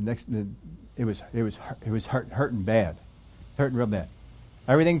it was hurting bad, hurting real bad.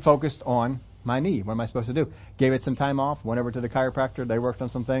 Everything focused on my knee. What am I supposed to do? Gave it some time off. Went over to the chiropractor. They worked on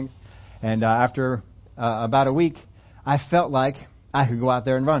some things, and after about a week, I felt like I could go out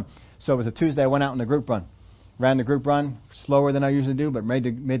there and run. So it was a Tuesday. I went out on the group run. Ran the group run slower than I usually do, but made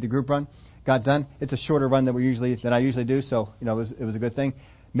the group run. Got done. It's a shorter run than I usually do, so it was a good thing.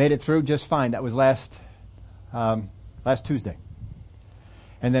 Made it through just fine. That was last Tuesday.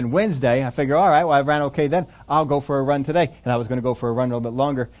 And then Wednesday, I figure, all right, well, I ran okay then. I'll go for a run today. And I was going to go for a run a little bit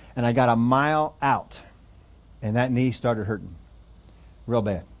longer, and I got a mile out, and that knee started hurting real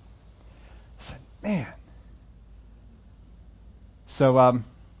bad. I said, man. So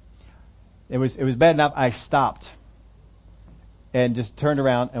it was bad enough. I stopped and just turned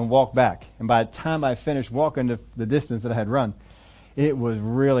around and walked back. And by the time I finished walking the distance that I had run, it was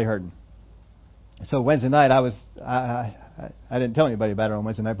really hurting. So Wednesday night, I didn't tell anybody about it on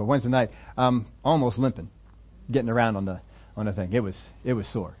Wednesday night, but Wednesday night, I'm almost limping, getting around on the thing. It was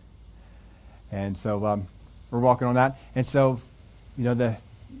sore. And so we're walking on that. And so, the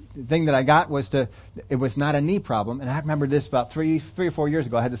thing that I got it was not a knee problem. And I remember this about three or 4 years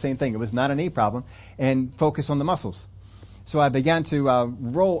ago. I had the same thing. It was not a knee problem, and focus on the muscles. So I began to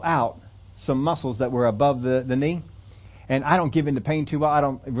roll out some muscles that were above the knee. And I don't give in to pain too well. I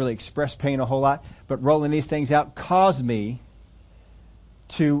don't really express pain a whole lot. But rolling these things out caused me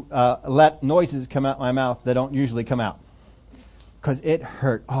to let noises come out my mouth that don't usually come out. Because it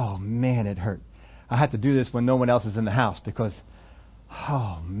hurt. Oh, man, it hurt. I had to do this when no one else is in the house because,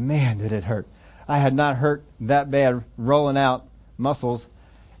 oh, man, did it hurt. I had not hurt that bad rolling out muscles.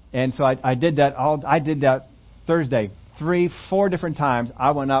 And so I did that. I did that Thursday. 3-4 different times.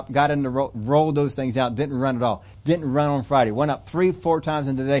 I went up, got in the rolled those things out, didn't run at all. Didn't run on Friday. Went up 3-4 times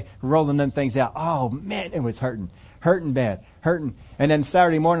into the day, rolling them things out. Oh, man, it was hurting. Hurting bad. Hurting. And then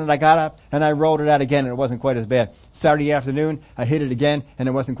Saturday morning I got up and I rolled it out again and it wasn't quite as bad. Saturday afternoon I hit it again and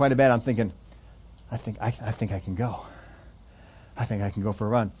it wasn't quite as bad. I'm thinking, I think I can go. I think I can go for a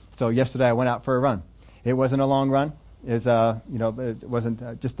run. So yesterday I went out for a run. It wasn't a long run. It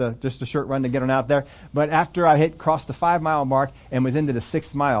wasn't just a short run to get on out there. But after I crossed the 5 mile mark and was into the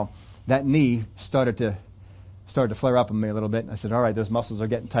 6th mile, that knee started to flare up on me a little bit. I said, all right, those muscles are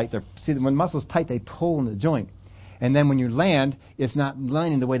getting tight. When muscles tight, they pull in the joint. And then when you land, it's not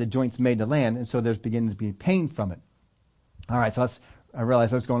landing the way the joint's made to land, and so there's beginning to be pain from it. All right, so I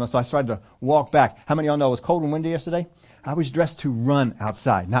realized what's going on, so I started to walk back. How many of y'all know it was cold and windy yesterday? I was dressed to run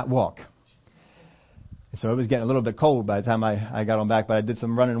outside, not walk. So it was getting a little bit cold by the time I got on back, but I did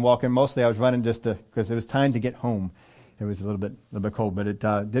some running and walking. Mostly I was running just because it was time to get home. It was a little bit cold, but it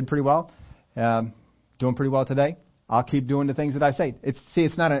did pretty well. Doing pretty well today. I'll keep doing the things that I say. It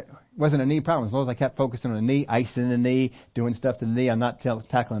wasn't a knee problem. As long as I kept focusing on the knee, icing the knee, doing stuff to the knee, I'm not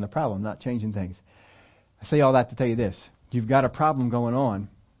tackling the problem. I'm not changing things. I say all that to tell you this. You've got a problem going on,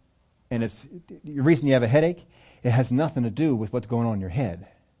 and the reason you have a headache, it has nothing to do with what's going on in your head.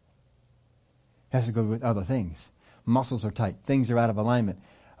 It has to go with other things. Muscles are tight. Things are out of alignment.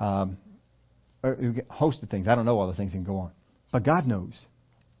 A host of things. I don't know all the things that can go on. But God knows.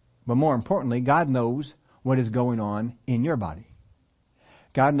 But more importantly, God knows what is going on in your body.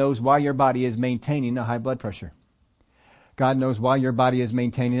 God knows why your body is maintaining a high blood pressure. God knows why your body is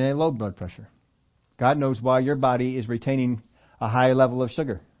maintaining a low blood pressure. God knows why your body is retaining a high level of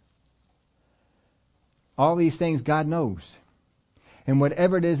sugar. All these things God knows. And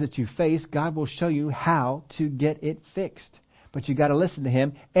whatever it is that you face, God will show you how to get it fixed. But you got to listen to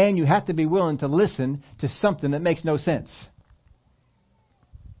Him, and you have to be willing to listen to something that makes no sense.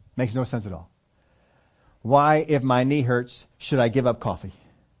 Makes no sense at all. Why, if my knee hurts, should I give up coffee?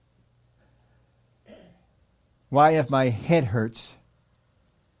 Why, if my head hurts,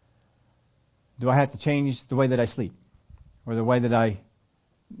 do I have to change the way that I sleep or the way that I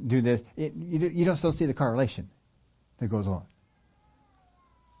do this. You don't still see the correlation that goes on.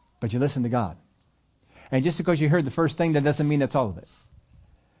 But you listen to God. And just because you heard the first thing, that doesn't mean that's all of it.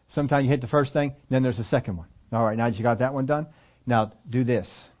 Sometimes you hit the first thing, then there's a second one. All right, now that you got that one done, now do this.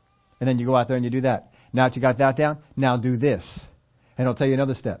 And then you go out there and you do that. Now that you got that down, now do this. And I'll tell you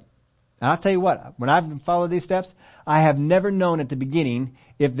another step. And I'll tell you what, when I've followed these steps, I have never known at the beginning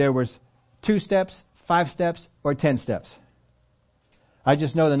if there was 2 steps, 5 steps, or 10 steps. I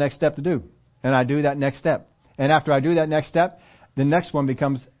just know the next step to do. And I do that next step. And after I do that next step, the next one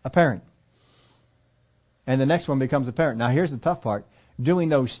becomes apparent. And the next one becomes apparent. Now here's the tough part. Doing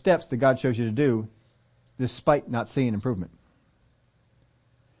those steps that God shows you to do, despite not seeing improvement.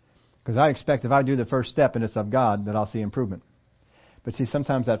 Because I expect if I do the first step and it's of God, that I'll see improvement. But see,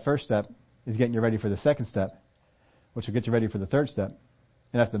 sometimes that first step is getting you ready for the second step, which will get you ready for the third step.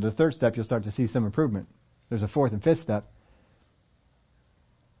 And after the third step, you'll start to see some improvement. There's a fourth and fifth step.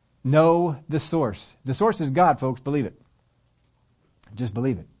 Know the source. The source is God, folks. Believe it. Just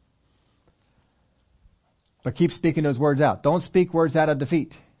believe it. But keep speaking those words out. Don't speak words out of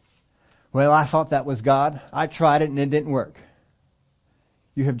defeat. Well, I thought that was God. I tried it and it didn't work.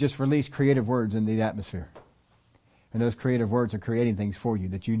 You have just released creative words into the atmosphere. And those creative words are creating things for you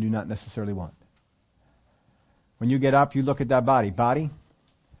that you do not necessarily want. When you get up, you look at that body. Body,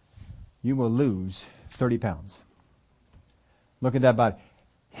 you will lose 30 pounds. Look at that body.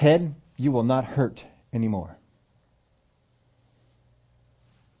 Head, you will not hurt anymore.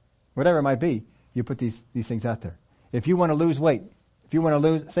 Whatever it might be, you put these things out there. If you want to lose weight, say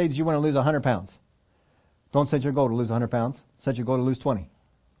that you want to lose 100 pounds. Don't set your goal to lose 100 pounds. Set your goal to lose 20.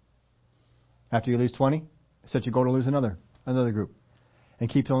 After you lose 20, set your goal to lose another group. And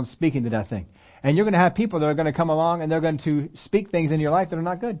keep on speaking to that thing. And you're going to have people that are going to come along and they're going to speak things in your life that are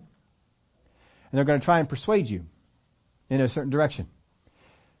not good. And they're going to try and persuade you in a certain direction.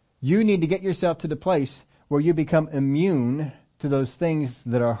 You need to get yourself to the place where you become immune to those things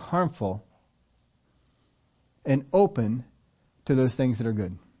that are harmful and open to those things that are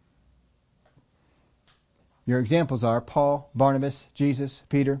good. Your examples are Paul, Barnabas, Jesus,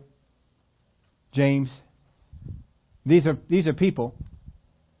 Peter, James. These are people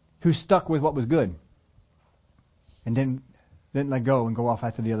who stuck with what was good and didn't let go and go off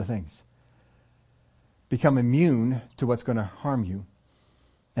after the other things. Become immune to what's going to harm you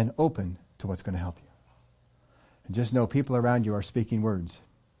and open to what's going to help you. And just know people around you are speaking words.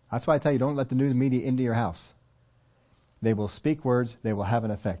 That's why I tell you, don't let the news media into your house. They will speak words, they will have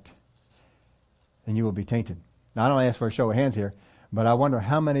an effect. And you will be tainted. Now, I don't ask for a show of hands here, but I wonder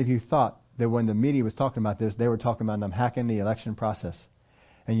how many of you thought that when the media was talking about this, they were talking about them hacking the election process.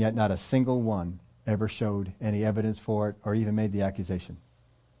 And yet not a single one ever showed any evidence for it or even made the accusation.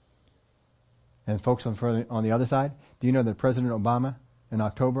 And folks on the other side, do you know that President Obama in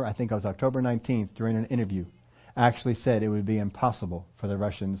October, I think it was October 19th, during an interview, actually said it would be impossible for the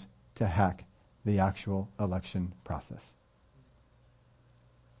Russians to hack the actual election process.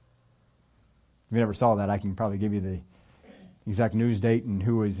 If you never saw that, I can probably give you the exact news date and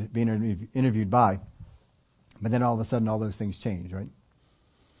who was being interviewed by. But then all of a sudden, all those things change, right?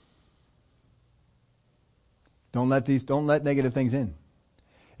 Don't let negative things in.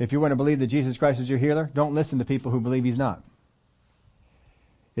 If you want to believe that Jesus Christ is your healer, don't listen to people who believe He's not.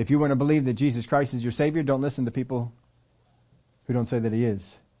 If you want to believe that Jesus Christ is your Savior, don't listen to people who don't say that He is.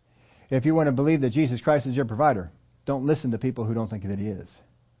 If you want to believe that Jesus Christ is your provider, don't listen to people who don't think that He is.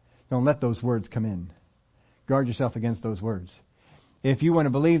 Don't let those words come in. Guard yourself against those words. If you want to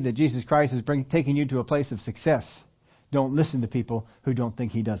believe that Jesus Christ is taking you to a place of success, don't listen to people who don't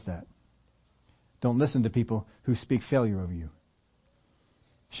think He does that. Don't listen to people who speak failure over you.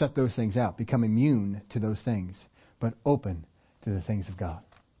 Shut those things out. Become immune to those things, but open to the things of God.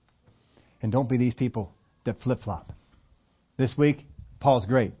 And don't be these people that flip-flop. This week, Paul's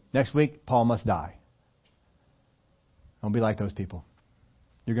great. Next week, Paul must die. Don't be like those people.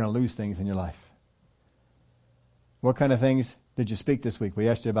 You're going to lose things in your life. What kind of things did you speak this week? We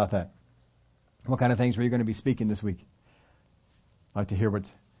asked you about that. What kind of things were you going to be speaking this week? I'd like to hear what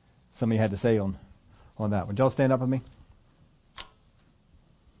some of you had to say on that. Would y'all stand up with me?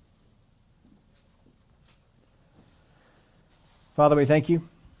 Father, we thank you.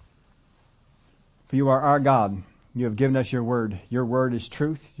 For you are our God. You have given us your word. Your word is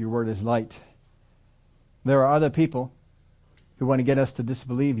truth. Your word is light. There are other people who want to get us to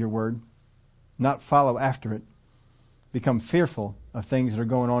disbelieve your word, not follow after it, become fearful of things that are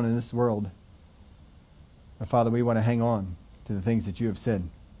going on in this world. But Father, we want to hang on to the things that you have said,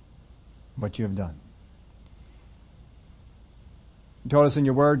 what you have done. You told us in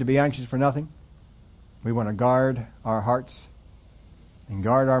your word to be anxious for nothing. We want to guard our hearts and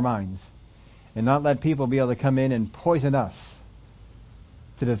guard our minds and not let people be able to come in and poison us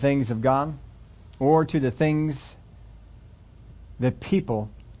to the things of God or to the things that people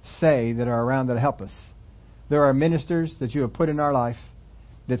say that are around that help us. There are ministers that you have put in our life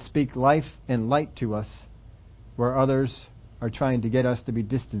that speak life and light to us where others are trying to get us to be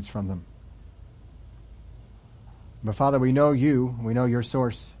distanced from them. But Father, we know you, we know your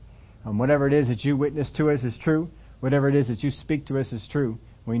source. Whatever it is that you witness to us is true. Whatever it is that you speak to us is true.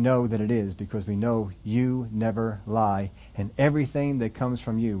 We know that it is because we know you never lie, and everything that comes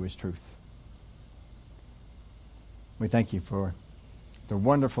from you is truth. We thank you for the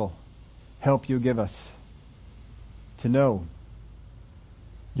wonderful help you give us to know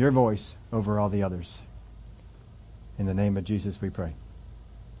your voice over all the others. In the name of Jesus we pray.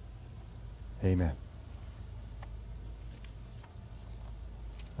 Amen.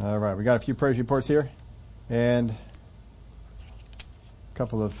 All right, we got a few praise reports here and a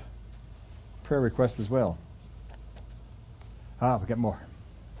couple of prayer requests as well. We got more.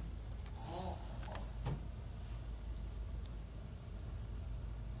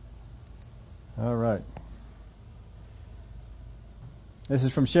 All right. This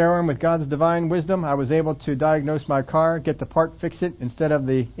is from Sharon. With God's divine wisdom, I was able to diagnose my car, get the part, fix it, instead of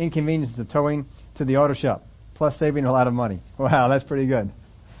the inconvenience of towing to the auto shop, plus saving a lot of money. Wow, that's pretty good.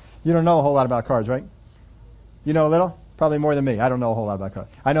 You don't know a whole lot about cars, right? You know a little? Probably more than me. I don't know a whole lot about cars.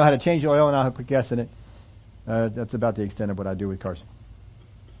 I know how to change the oil and how to put gas in it. That's about the extent of what I do with cars.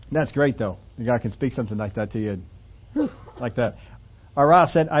 That's great, though. The guy can speak something like that to you. Like that. Ara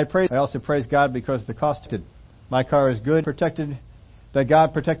said, I also praise God because the cost. My car is good, protected, that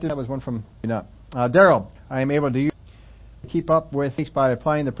God protected. That was one from Daryl. I am able to keep up with things by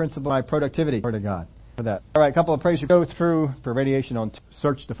applying the principle of my productivity. Word of God. For that. All right, a couple of praise. Go through for radiation on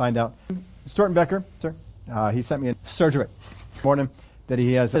search to find out. Stortenbecker, sir, he sent me a surgery morning that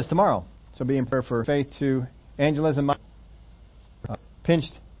he has tomorrow. So be in prayer for faith to Angela's and my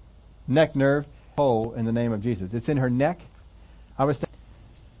pinched neck nerve hole in the name of Jesus. It's in her neck. I was thinking.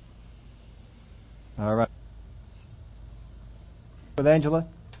 All right. With Angela,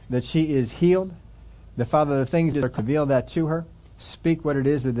 that she is healed. The Father, the things that are reveal that to her. Speak what it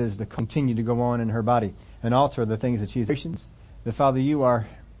is that is to continue to go on in her body and alter the things that she's. The Father, you are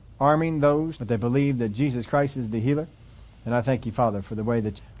arming those that they believe that Jesus Christ is the healer. And I thank you, Father, for the way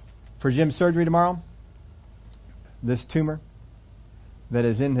that for Jim's surgery tomorrow, this tumor that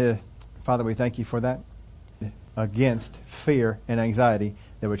is in the Father, we thank you for that. Against fear and anxiety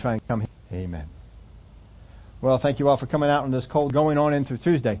that we're trying to come here. Amen. Well, thank you all for coming out on this cold going on into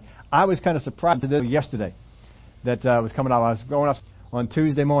Tuesday. I was kind of surprised yesterday that was coming out. I was going up on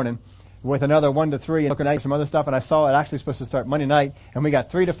Tuesday morning with another 1 to 3 and looking at some other stuff, and I saw it actually supposed to start Monday night, and we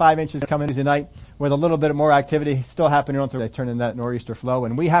got 3 to 5 inches coming Tuesday night with a little bit more activity still happening on Thursday, turning that nor'easter flow,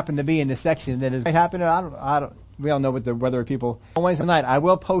 and we happen to be in the section that is happening. We all know what the weather people on Wednesday night. I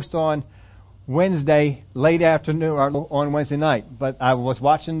will post on Wednesday late afternoon or on Wednesday night, but I was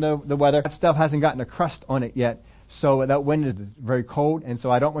watching the weather. That stuff hasn't gotten a crust on it yet, so that wind is very cold, and so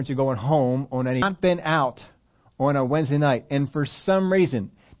I don't want you going home on any. I've been out on a Wednesday night, and for some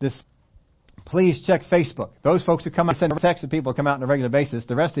reason, please check Facebook. Those folks who come out send texts to people who come out on a regular basis.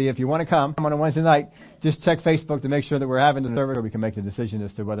 The rest of you, if you want to come on a Wednesday night, just check Facebook to make sure that we're having the service, so we can make the decision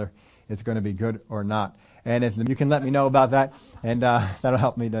as to whether it's going to be good or not. And if you can let me know about that, and that'll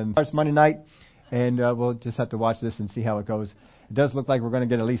help me then. It's Monday night, and we'll just have to watch this and see how it goes. It does look like we're going to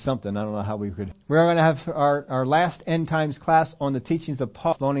get at least something. I don't know how we could. We're going to have our last end times class on the teachings of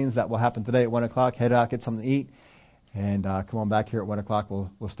Paul Thessalonians. That will happen today at 1 o'clock. Head out, get something to eat, and come on back here at 1 o'clock.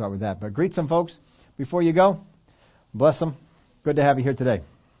 We'll start with that. But greet some folks before you go. Bless them. Good to have you here today.